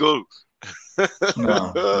your 1 goal.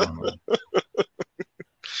 No.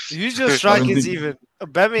 Who's your strikers even?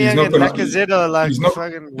 Aubameyang and Lacazette are like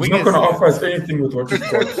fucking wingers. He's not going to offer us anything with what he's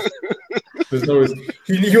got. There's no.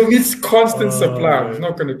 He'll need constant supply. He's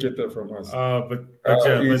not going to get that from us. But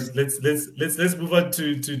let's move on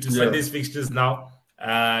to Sunday's fixtures now.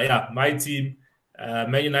 My team,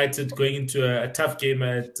 Man United, going into a tough game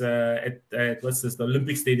at the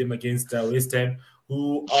Olympic Stadium against West Ham.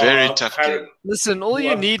 Very tough game. Listen, all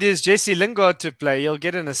you need is Jesse Lingard to play. You'll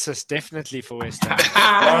get an assist definitely for West Ham.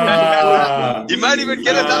 You might even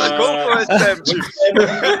get another goal for West Ham too.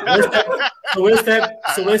 West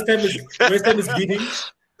Ham is leading.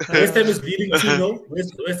 West Ham is leading 2-0.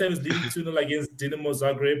 West Ham is leading 2-0 against Dinamo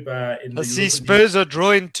Zagreb. I see Spurs are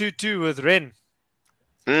drawing 2-2 with Rennes.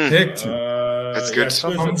 That's good.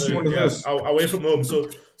 Away from home. So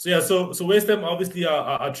West Ham obviously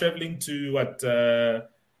are traveling to what's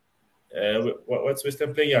West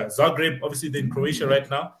Ham playing? Zagreb. Obviously they're in Croatia right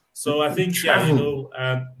now. So I think we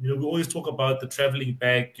always talk about the traveling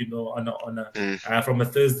back, from a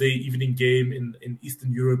Thursday evening game in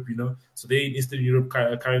Eastern Europe, So they're in Eastern Europe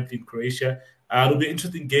currently in Croatia. It'll be an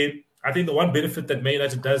interesting game. I think the one benefit that Man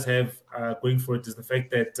United does have going for it is the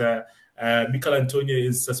fact that Mikel Antonio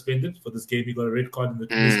is suspended for this game. He got a red card in the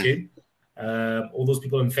previous game. All those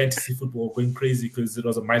people in fantasy football are going crazy because it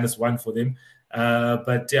was a -1 for them.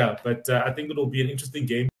 But I think it'll be an interesting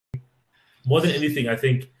game. More than anything, I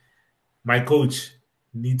think my coach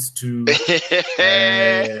needs to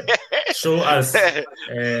show us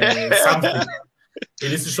something. He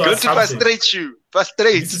needs to show us something. Frustrate you.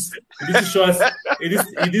 He needs to show us. He needs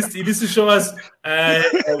to show us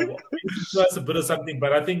a bit of something.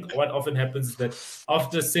 But I think what often happens is that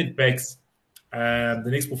after setbacks, the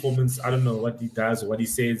next performance, I don't know what he does or what he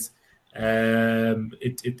says.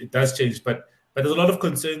 It does change, but there's a lot of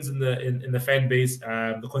concerns in the fan base.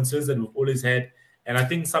 The concerns that we've always had, and I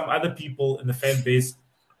think some other people in the fan base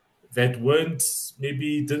that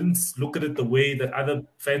didn't look at it the way that other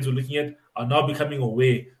fans were looking at are now becoming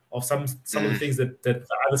aware of some of the things that the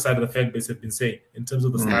other side of the fan base have been saying in terms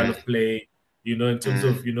of the style of play. In terms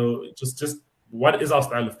of just what is our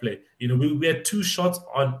style of play. We had 2 shots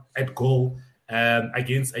at goal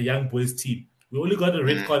against a Young Boys team. We only got a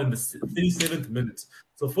red card in the 37th minute.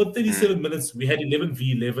 So for 37 minutes, we had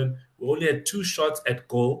 11v11. We only had 2 shots at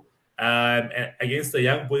goal against the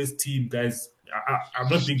Young Boys team, guys. I'm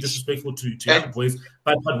not being disrespectful to Young Boys,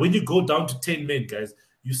 but when you go down to 10 men, guys,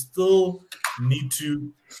 you still need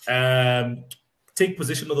to take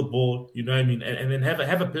possession of the ball, you know what I mean, and then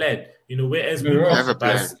have a plan, whereas we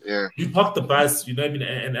park the bus, you know what I mean,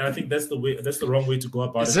 and I think that's the wrong way to go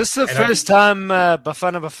about it. Is this the first time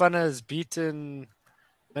Bafana has beaten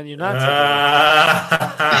Man United.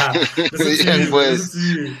 Young boys.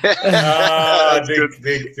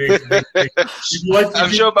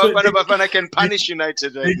 I'm sure Bafana can punish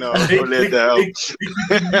United right now. You've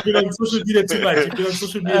been on social media too much.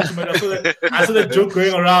 I saw that joke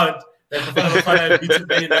going around. Bafana beating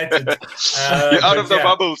Man United. You're out of the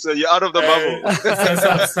bubble, sir. You're out of the bubble.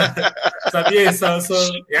 So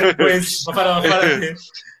young boys, Bafana.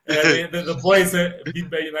 The boys beat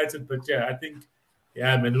Man United, but yeah, I think,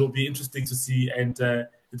 yeah, man, it will be interesting to see, and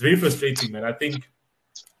it's very frustrating, man. I think,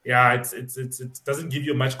 yeah, it doesn't give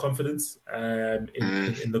you much confidence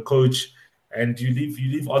in the coach, and you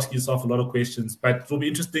leave asking yourself a lot of questions. But it will be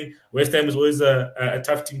interesting. West Ham is always a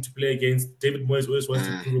tough team to play against. David Moyes always wants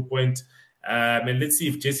to prove a point. And let's see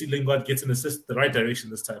if Jesse Lingard gets an assist the right direction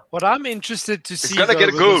this time. What I'm interested to see,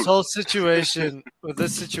 this whole situation with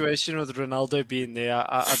Ronaldo being there,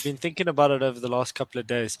 I've been thinking about it over the last couple of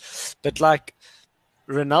days. But like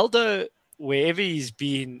Ronaldo, wherever he's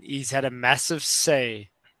been, he's had a massive say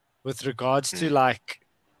with regards to like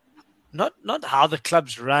not how the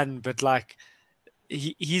clubs run, but like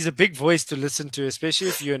he's a big voice to listen to, especially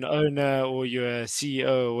if you're an owner or you're a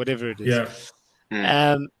CEO or whatever it is.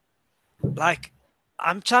 Yeah. Like,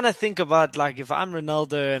 I'm trying to think about, like, if I'm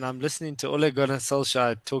Ronaldo and I'm listening to Ole Gunnar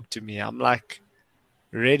Solskjaer talk to me, I'm like,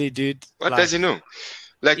 really, dude? What does he know?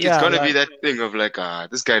 Like, it's going to be that thing of, like,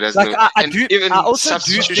 this guy doesn't know. I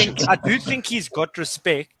do think he's got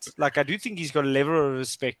respect. Like, I do think he's got a level of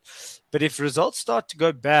respect. But if results start to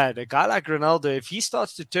go bad, a guy like Ronaldo, if he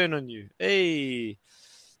starts to turn on you,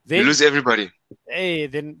 then you lose everybody.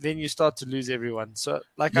 Then you start to lose everyone. So,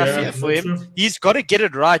 like, I fear for him. He's got to get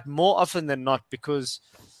it right more often than not because,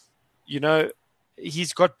 you know,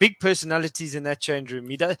 he's got big personalities in that change room.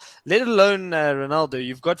 He does, let alone Ronaldo.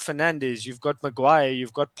 You've got Fernandes, you've got Maguire,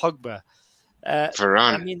 you've got Pogba.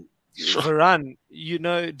 Varane. I mean, Varane, you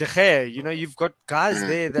know, De Gea. You know, you've got guys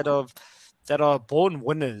there that are born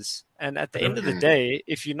winners. And at the end of the day,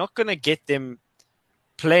 if you're not going to get them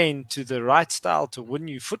playing to the right style to win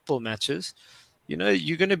you football matches, you know,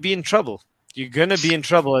 you're going to be in trouble. You're going to be in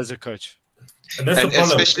trouble as a coach. And that's the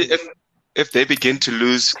problem. Especially if they begin to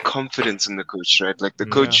lose confidence in the coach, right? Like the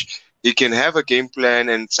coach, he can have a game plan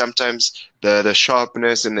and sometimes the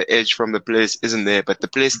sharpness and the edge from the players isn't there, but the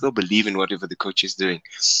players still believe in whatever the coach is doing.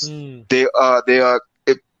 They are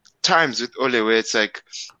times with Ole where it's like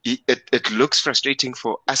it looks frustrating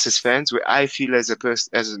for us as fans, where I feel as a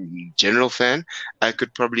general fan, I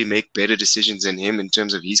could probably make better decisions than him in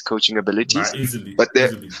terms of his coaching abilities. Easily. But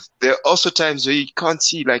there are also times where you can't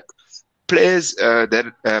see, like, players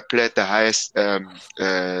that play at the highest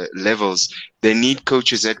levels. They need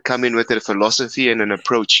coaches that come in with a philosophy and an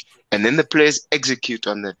approach, and then the players execute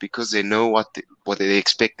on that because they know what they're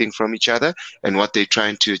expecting from each other and what they're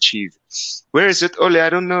trying to achieve. Whereas with Ole, I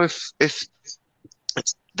don't know if it's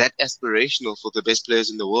that aspirational for the best players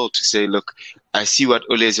in the world to say, look, I see what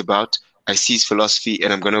Ole is about, I see his philosophy,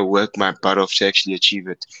 and I'm going to work my butt off to actually achieve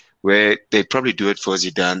it. Where they'd probably do it for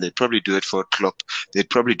Zidane, they'd probably do it for Klopp, they'd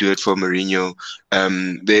probably do it for Mourinho.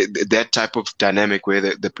 That type of dynamic where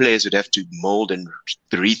the players would have to mold and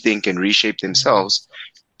rethink and reshape themselves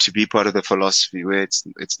to be part of the philosophy, where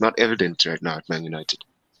it's not evident right now at Man United.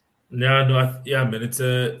 Man,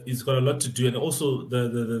 it's got a lot to do, and also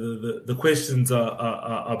the questions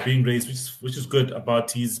are being raised, which is good,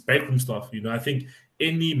 about his backroom staff. You know, I think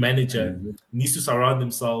any manager needs to surround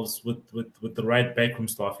themselves with the right backroom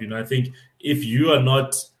staff. You know, I think if you are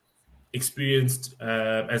not experienced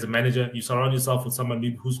as a manager, you surround yourself with someone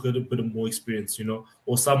maybe who's got a bit of more experience, you know,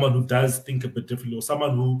 or someone who does think a bit differently, or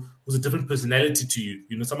someone who's a different personality to you,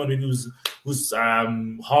 you know, someone maybe who's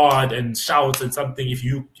hard and shouts and something. If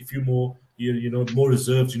you're more, you know, more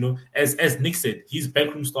reserved, you know, as Nick said, his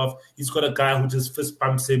backroom staff, he's got a guy who just fist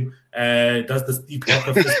pumps him, does the Steve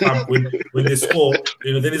Walker fist pump when they score,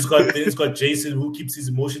 you know. Then he's got Jason who keeps his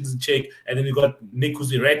emotions in check, and then you got Nick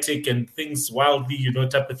who's erratic and thinks wildly, you know,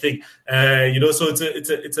 type of thing. You know, so it's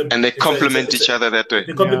a and they complement each other that way.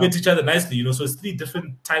 They complement each other nicely, you know. So it's three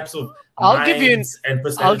different types of I'll give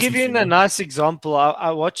you a nice example.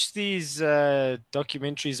 I watch these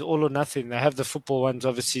documentaries, All or Nothing. They have the football ones,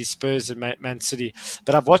 obviously Spurs and Man City,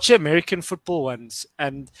 but I've watched the American football ones,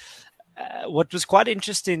 and what was quite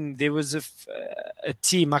interesting, there was a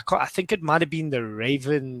team, I think it might have been the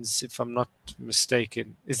Ravens, if I'm not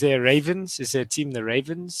mistaken. Is there Ravens? Is there a team, the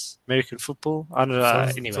Ravens, American football? I don't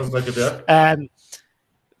know. Anyway. Sounds like that.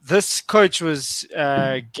 This coach was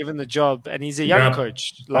given the job, and he's a young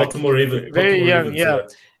coach. Baltimore Ravens. Very young, yeah.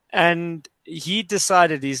 And he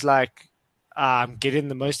decided, he's like, I'm getting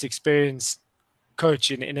the most experienced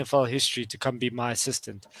coach in NFL history to come be my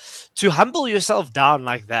assistant. To humble yourself down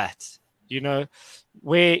like that,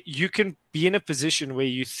 where you can be in a position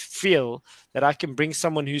where you feel that I can bring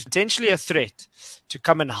someone who's potentially a threat to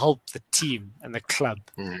come and help the team and the club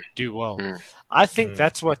do well. I think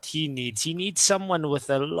that's what he needs. He needs someone with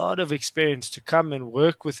a lot of experience to come and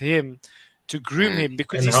work with him, to groom him,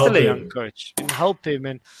 because he's still a young coach, and help him.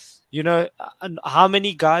 And and how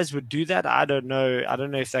many guys would do that? I don't know. I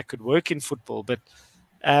don't know if that could work in football, but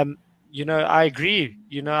I agree.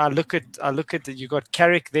 I look at you got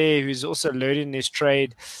Carrick there, who's also learning his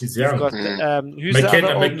trade. He's young. You've got who's the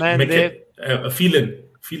other old man there?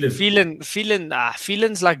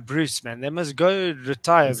 Phelan's like Bruce, man. They must go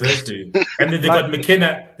retire. Exactly. And then they got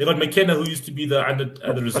McKenna. They got McKenna, who used to be the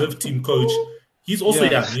reserve team coach. He's also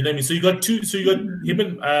young. You know what I mean? So you got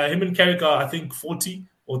him and Carrick are, I think, 40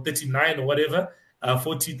 or 39 or whatever.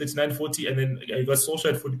 40, 39, 40, and then you got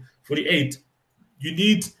Solskjaer at 48. You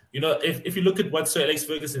need, if you look at what Sir Alex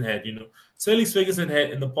Ferguson had, Sir Alex Ferguson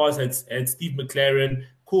had in the past had Steve McLaren,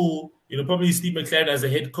 cool. Probably Steve McLaren as a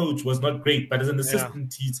head coach was not great, but as an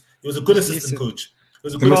assistant, he was a good assistant coach. He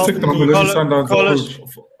was a good assistant coach.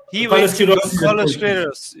 He went to Carlos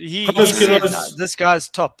Queiroz. This guy's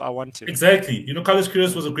top. I want him. Exactly. Carlos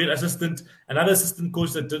Queiroz was a great assistant. Another assistant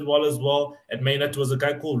coach that did well as well at Man United was a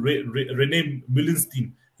guy called René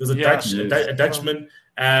Mullenstein. He was a Dutchman.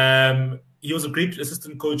 He was a great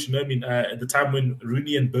assistant coach, at the time when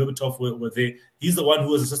Rooney and Berbatov were there. He's the one who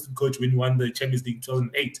was assistant coach when he won the Champions League in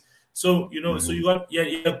 2008. So, so you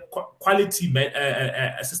got quality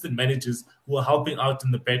assistant managers who are helping out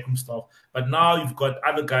in the backroom stuff. But now you've got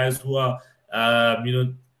other guys who are,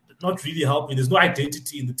 not really helping. There's no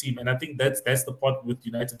identity in the team. And I think that's the part with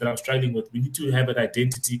United that I'm struggling with. We need to have an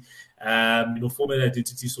identity, form an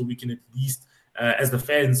identity so we can at least, as the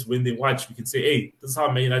fans, when they watch, we can say, hey, this is how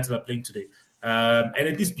Man United are playing today. And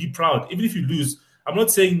at least be proud. Even if you lose, I'm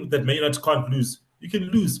not saying that Man United can't lose. You can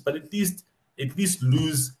lose, but at least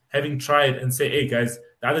lose having tried and say, hey, guys,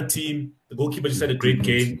 the other team, the goalkeeper just had a great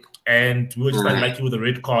game and we were just unlucky with a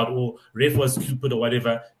red card or ref was stupid or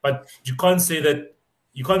whatever. But you can't say that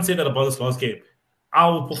about this last game.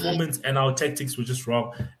 Our performance and our tactics were just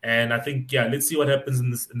wrong. And I think, let's see what happens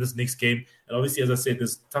in this next game. And obviously, as I said,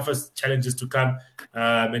 there's toughest challenges to come.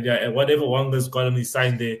 And whatever Wanga's got on his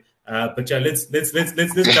sign there. But let's jump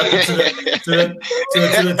into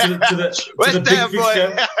the big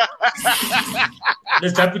fixture.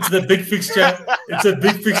 Let's jump into the big fixture. It's a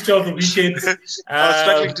big fixture of the weekend. I was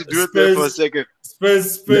struggling to do it there for a second.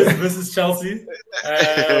 Spurs versus Chelsea.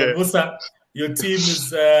 Musa, your team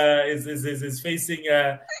is facing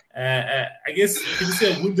I guess you can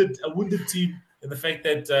say a wounded team in the fact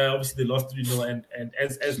that obviously they lost 3-0 and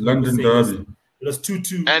as London derby. It was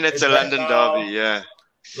 2-2. And it's a London derby, yeah.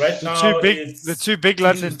 Right now, the two big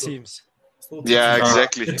London teams. Yeah,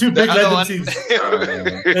 exactly. The two big London teams.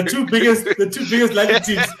 The two biggest London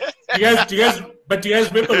teams. Do you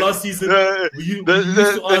guys remember last season?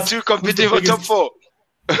 The two competing for top 4.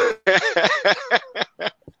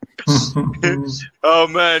 Oh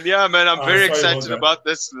man, I'm very excited about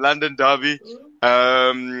this London derby.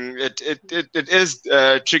 It is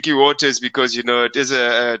tricky waters because it is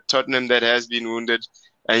a Tottenham that has been wounded.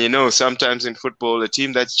 And sometimes in football, a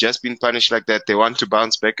team that's just been punished like that, they want to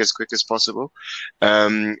bounce back as quick as possible,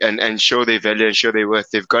 and show their value and show their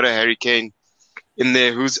worth. They've got a Harry Kane in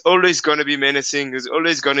there who's always going to be menacing, who's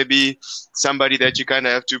always going to be somebody that you kind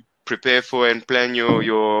of have to prepare for and plan your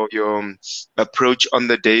approach on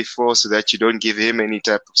the day for, so that you don't give him any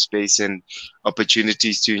type of space and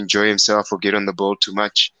opportunities to enjoy himself or get on the ball too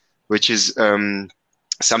much, which is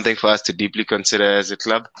something for us to deeply consider as a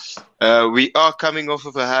club. We are coming off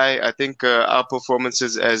of a high. I think our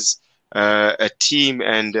performances as a team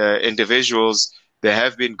and individuals, there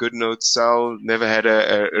have been good notes. Sal never had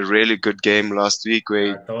a really good game last week.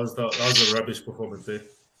 That was a rubbish performance there.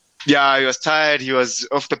 Yeah, he was tired. He was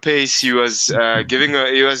off the pace. He was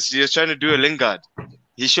he was trying to do a Lingard.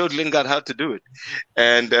 He showed Lingard how to do it.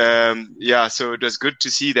 And so it was good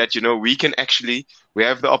to see that, we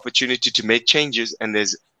have the opportunity to make changes and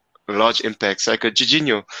there's large impacts. Like a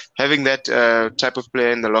Jorginho, having that type of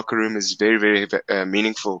player in the locker room is very, very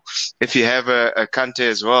meaningful. If you have a Kante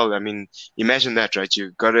as well, I mean, imagine that, right?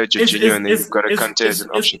 You've got a Jorginho and then you've got a Kante as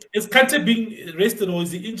an option. Is Kante being rested or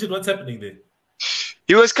is he injured? What's happening there?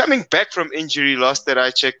 He was coming back from injury last that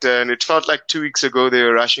I checked, and it felt like 2 weeks ago they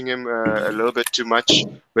were rushing him a little bit too much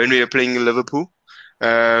when we were playing in Liverpool.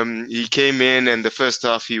 He came in, and the first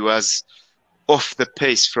half he was off the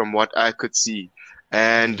pace from what I could see.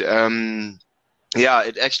 And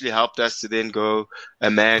it actually helped us to then go a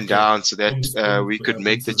man down so that we could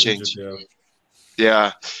make the change.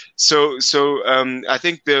 Yeah. So I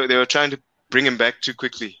think they were trying to bring him back too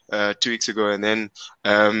quickly 2 weeks ago, and then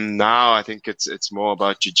now I think it's more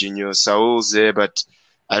about Jorginho. Saul's there, but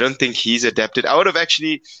I don't think he's adapted. I would have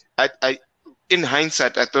actually, in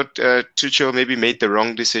hindsight, I thought Tuchel maybe made the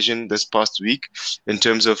wrong decision this past week in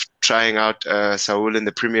terms of trying out Saul in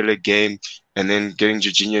the Premier League game and then getting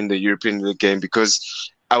Jorginho in the European League game,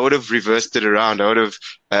 because I would have reversed it around. I would have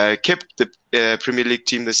kept the Premier League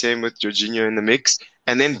team the same with Jorginho in the mix,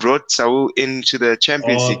 and then brought Saul into the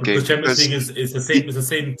Champions League game. The Champions League is the same. It's the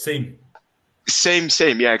same.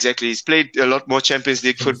 Same. Yeah, exactly. He's played a lot more Champions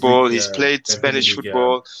League football. He's played Spanish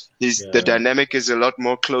football. The dynamic is a lot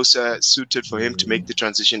more closer suited for him to make the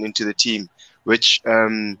transition into the team. Which,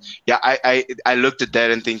 I looked at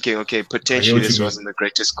that and thinking, okay, potentially this wasn't the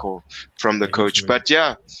greatest call from the coach. But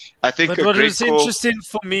yeah, I think what was interesting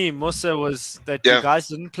for me, Musa, was that you guys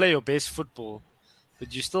didn't play your best football,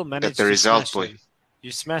 but you still managed to smash them.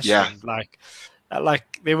 You smashed them. Like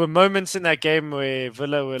there were moments in that game where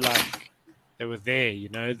Villa were like, they were there, you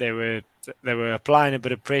know, they were applying a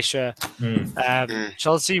bit of pressure.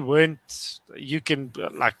 Chelsea weren't. You can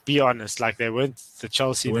be honest, they weren't the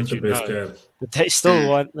Chelsea that you know. But they still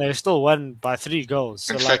won. They still won by 3 goals.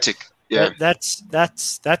 So emphatic. That's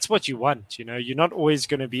what you want. You know, you're not always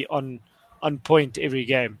going to be on point every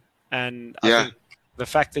game, and I think the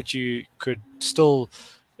fact that you could still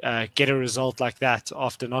get a result like that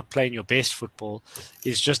after not playing your best football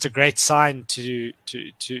is just a great sign to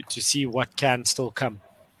see what can still come.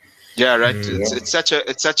 Yeah, right. It's such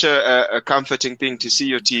a comforting thing to see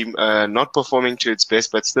your team not performing to its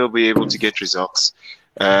best, but still be able to get results.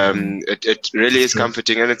 It really is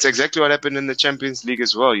comforting, and it's exactly what happened in the Champions League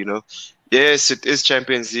as well. You know, yes, it is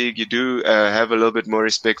Champions League. You do have a little bit more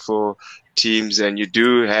respect for teams, and you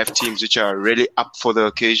do have teams which are really up for the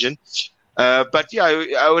occasion. But yeah,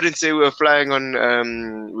 I wouldn't say we were flying at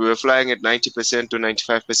 90% or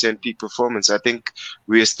 95% peak performance. I think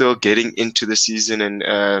we are still getting into the season, and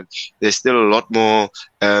there's still a lot more.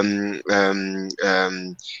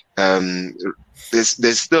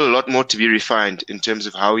 There's still a lot more to be refined in terms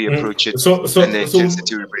of how we approach it and the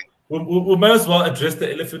intensity we bring. We might as well address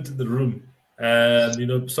the elephant in the room.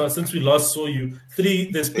 So since we last saw you,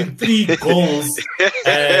 there's been 3 goals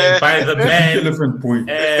by the man.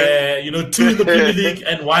 2 in the Premier League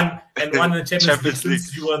and one in the Champions League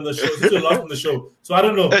since you were on the show. Since you were last on the show. So I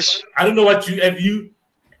don't know what have you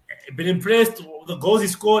been impressed with the goals he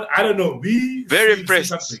scored? I don't know. Very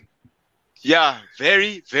impressed. Yeah,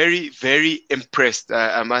 very, very, very impressed.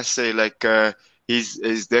 I must say,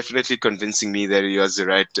 he's definitely convincing me that he was the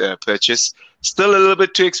right purchase. Still a little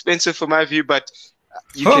bit too expensive for my view, but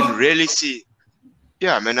you can really see.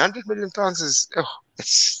 Yeah, man, £100 million is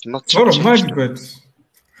it's not too much money, but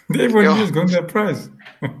everyone is going to that price.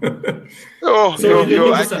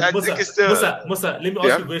 Musa, let me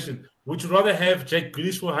ask you a question. Would you rather have Jack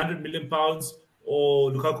Grealish for £100 million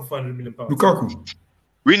or Lukaku for £100 million? Lukaku.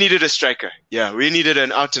 We needed a striker. Yeah, we needed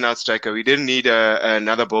an out-and-out striker. We didn't need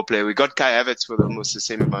another ball player. We got Kai Havertz for almost the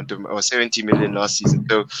same amount or 70 million last season.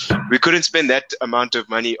 So we couldn't spend that amount of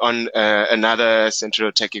money on another central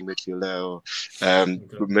attacking midfielder or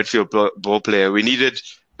midfield ball player. We needed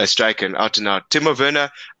a striker, an out-and-out. Timo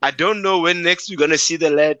Werner, I don't know when next we're going to see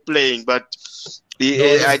the lad playing, but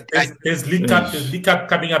there's League Cup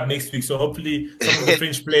coming up next week, so hopefully some of the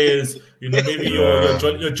French players, maybe your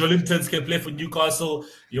Jolintons can play for Newcastle.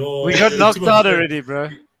 We got knocked out already, bro.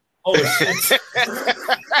 Oh shit!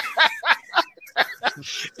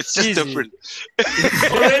 It's just different.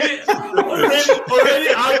 already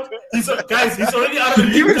out. He's already out of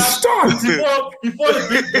the League Cup before the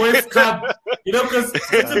big boys come. Because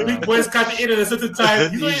the big boys come in at a certain time.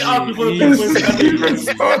 He's already out before the big boys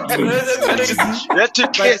come in. That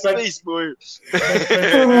took space, boy.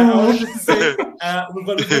 I wanted to say, we've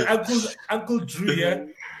got Uncle Drew here.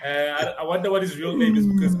 I wonder what his real name is,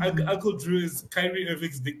 because Uncle Drew is Kyrie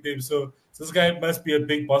Irving's nickname. So this guy must be a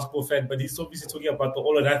big basketball fan, but he's obviously talking about the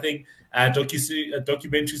All or Nothing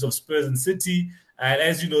documentaries of Spurs and City. And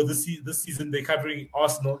as you know, this season they're covering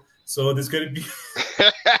Arsenal, so there's going to be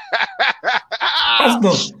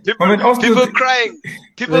Arsenal. People crying.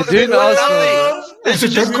 People doing Arsenal. It's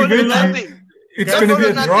just nothing. It's going to be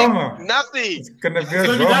a drama. Nothing. It's going to be a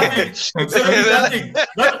drama. It's going to be nothing.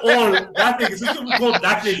 Not all. Nothing. It's going to be called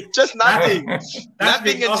nothing. Just nothing.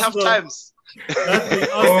 Nothing in tough times.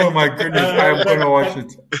 Oh my goodness! I'm going to watch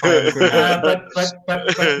it. But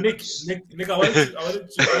Nick, I wanted to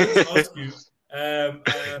ask you.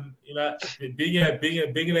 Being an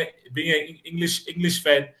English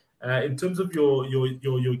fan, in terms of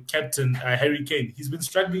your captain Harry Kane, he's been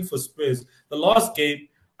struggling for Spurs. The last game,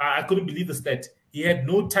 I couldn't believe the stat. he had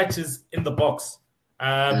no touches in the box.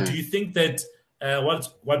 Do you think that what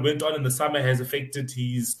went on in the summer has affected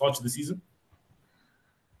his start to the season?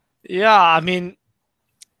 Yeah, I mean,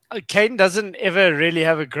 Kane doesn't ever really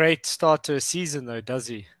have a great start to a season, though, does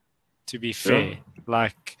he? To be fair,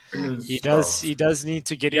 like he does need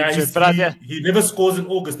to get into it. But he never scores in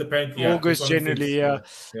August, apparently. August generally, yeah.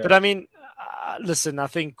 But I mean, listen, I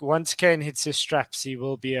think once Kane hits his straps, he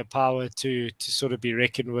will be a power to sort of be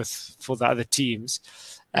reckoned with for the other teams.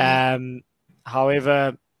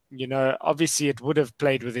 However, you know, obviously it would have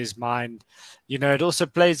played with his mind. You know, it also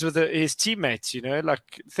plays with his teammates, you know,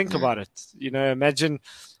 like think about it. You know, imagine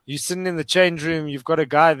you're sitting in the change room, you've got a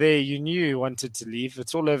guy there you knew you wanted to leave.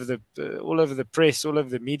 It's all over the press, all over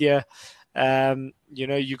the media. You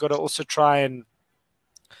know, you've got to also try and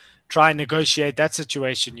negotiate that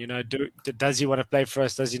situation. You know, does he want to play for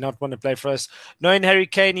us? Does he not want to play for us? Knowing Harry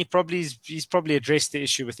Kane, he's probably addressed the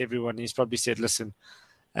issue with everyone. He's probably said, listen,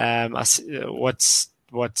 what's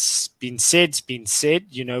been said's been said.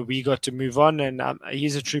 You know, we got to move on, and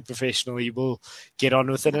he's a true professional. He will get on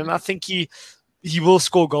with it, and I think he will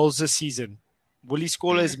score goals this season. Will he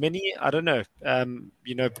score as many? I don't know.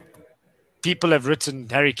 You know, people have written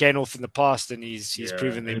Harry Kane off in the past, and he's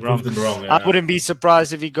proven them wrong. I wouldn't be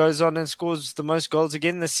surprised if he goes on and scores the most goals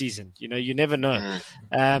again this season. You know, you never know.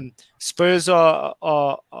 Spurs are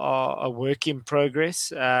a work in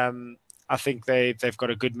progress. I think they've got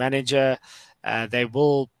a good manager. They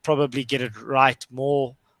will probably get it right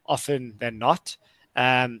more often than not.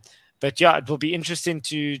 But yeah, it will be interesting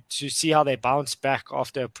to see how they bounce back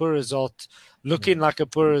after a poor result, looking like a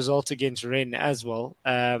poor result against Rennes as well.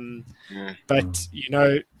 But you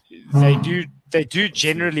know, they do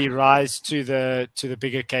generally rise to the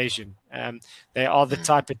big occasion. They are the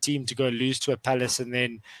type of team to go lose to a Palace and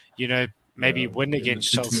then, you know, maybe win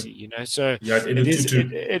against Chelsea, you know. So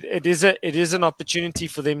it is an opportunity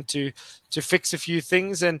for them to fix a few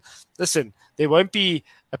things. And listen, there won't be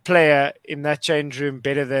a player in that change room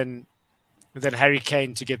better than Harry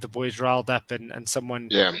Kane to get the boys riled up and someone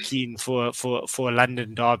keen for a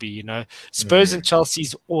London derby, you know. Spurs and Chelsea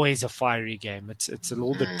is always a fiery game. It's a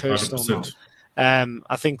little bit personal now.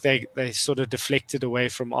 I think they sort of deflected away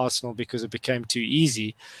from Arsenal because it became too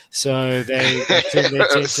easy. So they turned their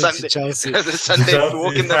attention to Chelsea. The Sunday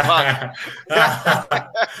walk in the park.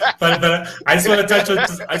 but I just want to touch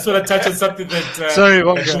on something that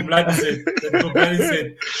Kumlani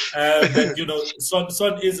said. That, you know, Son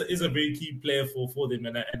is a very key player for them,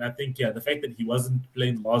 and I think the fact that he wasn't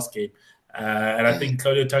playing the last game, and I think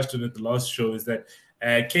Claudio touched on it the last show, is that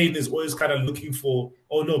Kane is always kind of looking for.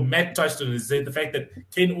 Oh no, Matt touched on it. Is the fact that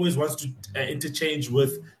Kane always wants to interchange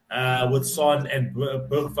with Son and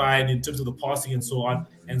Bergwijn in terms of the passing and so on.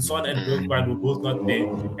 And Son and Bergwijn were both not there,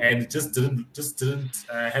 and just didn't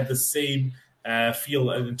have the same feel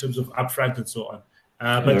in terms of upfront and so on.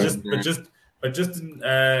 But just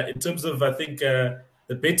in terms of, I think, the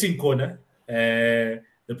betting corner, the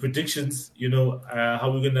predictions. You know, how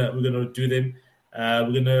we're gonna do them.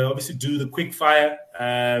 We're gonna obviously do the quick fire.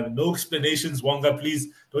 No explanations, Wonga. Please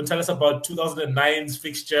don't tell us about 2009's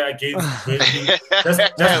fixture against Burnley.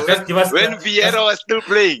 Just give us when Vieira was still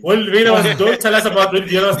playing. Don't tell us about when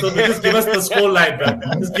Vieira was still playing. Just give us the scoreline, bro.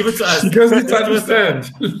 Just give it to us. Because we understand.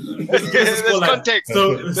 There's context.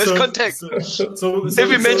 There's context. So if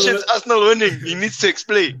he mentions Arsenal winning, he needs to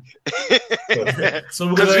explain. So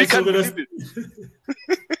we're gonna start with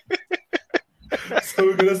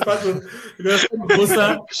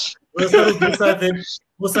Musa. We're gonna start with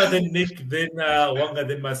Musa, then Nick, then Wanga,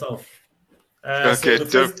 then myself. Okay.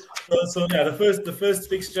 The first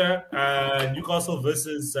fixture, Newcastle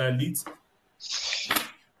versus Leeds.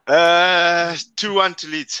 2-1 to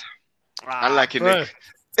Leeds. I like it, Nick.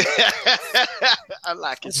 I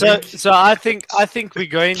like it. So I think we're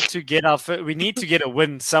going to get we need to get a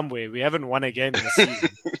win somewhere. We haven't won a game this season.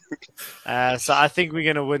 So I think we're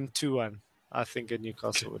going to win 2-1. I think a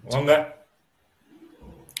Newcastle would. Wanga?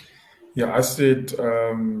 Yeah, I said, to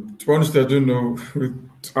be honest, I don't know with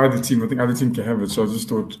either team. I think either team can have it. So I just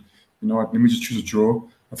thought, you know what, let me just choose a draw.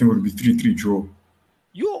 I think it would be 3-3 draw.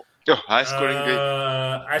 High scoring game.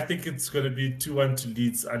 I think it's going to be 2-1 to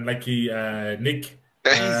Leeds. Unlucky Nick.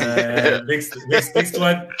 Next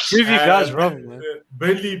one. Prove you guys wrong, man.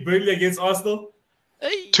 Burnley against Arsenal.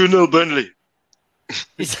 2-0 Burnley.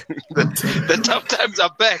 the tough times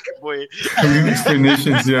are back, boy.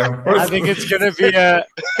 Explanations, yeah. I think it's going to be a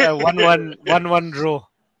 1-1 draw.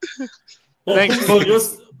 Thanks,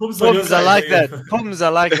 Pums. I like that. Pums, I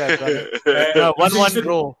like that, brother. 1-1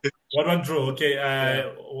 draw. 1-1 draw. Okay.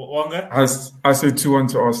 Wanga? I say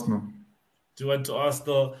 2-1 to Arsenal. 2-1 to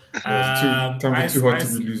Arsenal. Too hard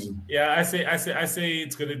to be losing. Yeah, I say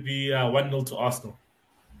it's going to be 1-0 to Arsenal.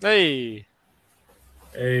 Hey,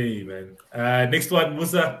 man. Next one,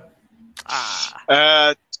 Musa.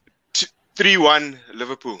 3-1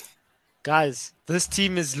 Liverpool. Guys, this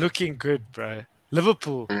team is looking good, bro.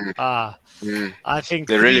 Liverpool. I think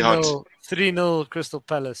they're really hot. 3-0 Crystal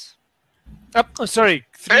Palace. Sorry,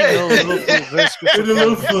 3-0 Liverpool versus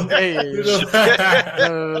Crystal Palace.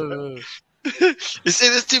 No. You say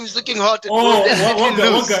this team is looking hot. What guy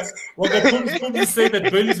say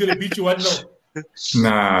that Burnley's going to beat you 1-0?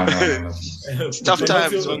 Nah. Tough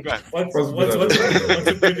times.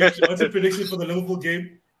 What's your prediction for the Liverpool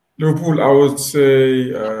game? Liverpool, I would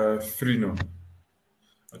say 3-0.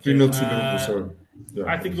 3-0 to Liverpool, sorry. Yeah.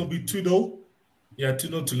 I think it'll be 2-0. Yeah,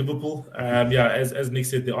 2-0 to Liverpool. As Nick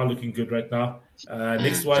said, they are looking good right now.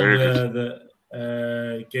 Next one, the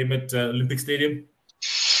game at Olympic Stadium.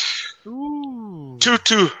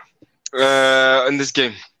 2-2 in this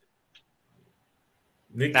game.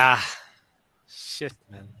 Nick? Shit,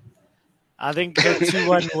 man. I think a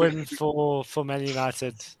 2-1 win for Man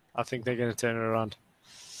United. I think they're going to turn it around.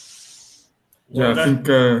 Yeah, I think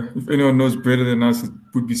if anyone knows better than us, it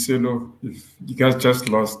would be Selo. If you guys just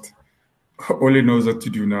lost, all he knows what to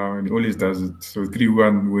do now, and he always does it. So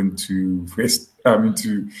 3-1 win to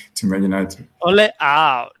to Man United. Ole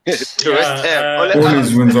out.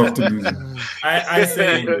 Always wins after losing. I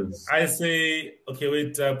say. Okay,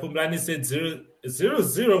 wait. Pumlani said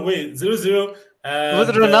 0-0. Wait, 0-0. Was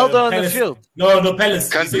it Ronaldo on the field? No, Palace.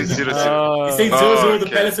 Can't be 0-0. He's saying 0-0 the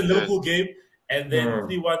Palace and Liverpool game. And then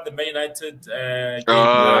 3-1 the Man United game.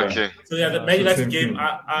 Okay. So yeah, the Man United game,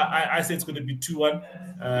 I say it's going to be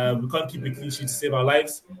 2-1. We can't keep a clean sheet to save our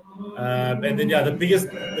lives. And then the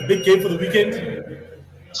big game for the weekend.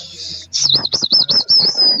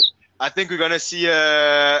 I think we're going to see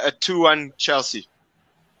a 2-1 Chelsea.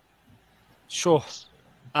 Sure.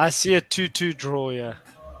 I see a 2-2 draw, yeah.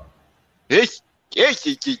 You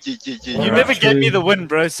never get me the win,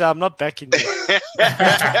 bro, so I'm not backing you.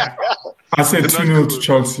 I said 2-0 to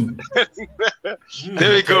Chelsea.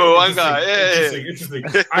 There we go, Wanga. Interesting.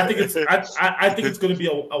 I think it's going to be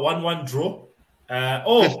a 1-1 draw.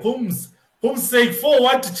 Pums saying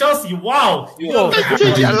 4-1 to Chelsea. Wow. I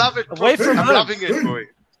love it. I'm loving it, boy.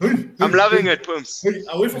 I'm loving it, Pums.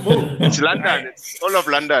 Away from home. It's London. It's all of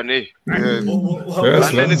London, eh?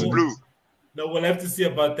 London is blue. No, we'll have to see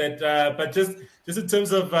about that. But just in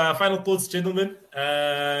terms of final thoughts, gentlemen,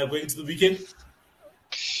 going into the weekend.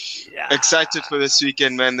 Yeah. Excited for this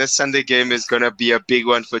weekend, man. This Sunday game is going to be a big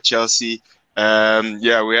one for Chelsea. We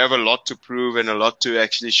have a lot to prove and a lot to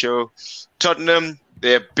actually show. Tottenham,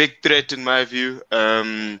 they're a big threat in my view.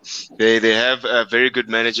 They have a very good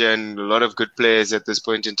manager and a lot of good players at this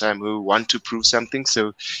point in time who want to prove something.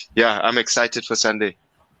 So, yeah, I'm excited for Sunday.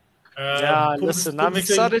 Listen, I'm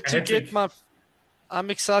excited to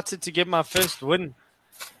get my first win.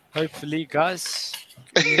 Hopefully, guys.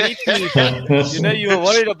 You were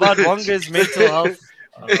worried about Wanga's mental health.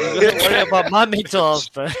 You're worried about my mental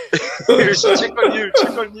health, bro. Check on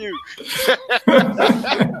you.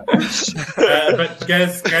 But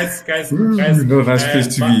guys, nice place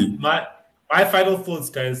to be. My final thoughts,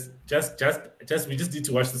 guys. Just we just need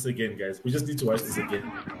to watch this again, guys. We just need to watch this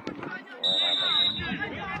again.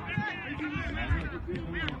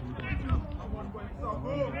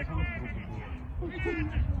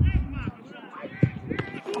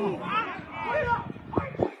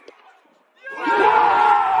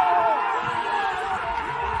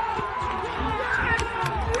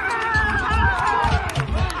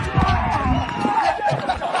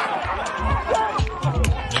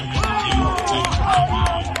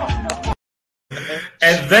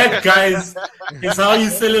 And that, guys, is how you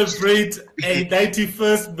celebrate a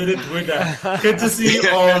 91st minute winner, courtesy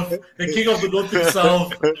of the King of the North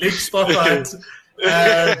himself, Nick Stothard.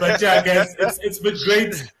 But yeah, guys, it's been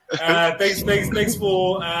great. Thanks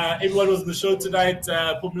for everyone who was on the show tonight.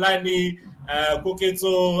 Pumlani,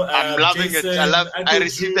 Koketso, I'm loving Jason, it. I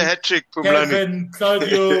received the hat trick, Pumlani. Kevin,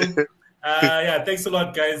 Claudio. Thanks a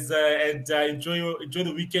lot, guys, and enjoy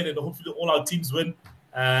the weekend, and hopefully all our teams win.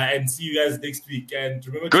 And see you guys next week. And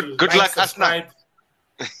remember to good luck, subscribe.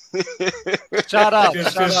 Shout out.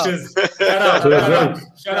 Shout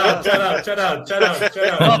out.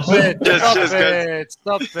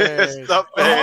 Stop it.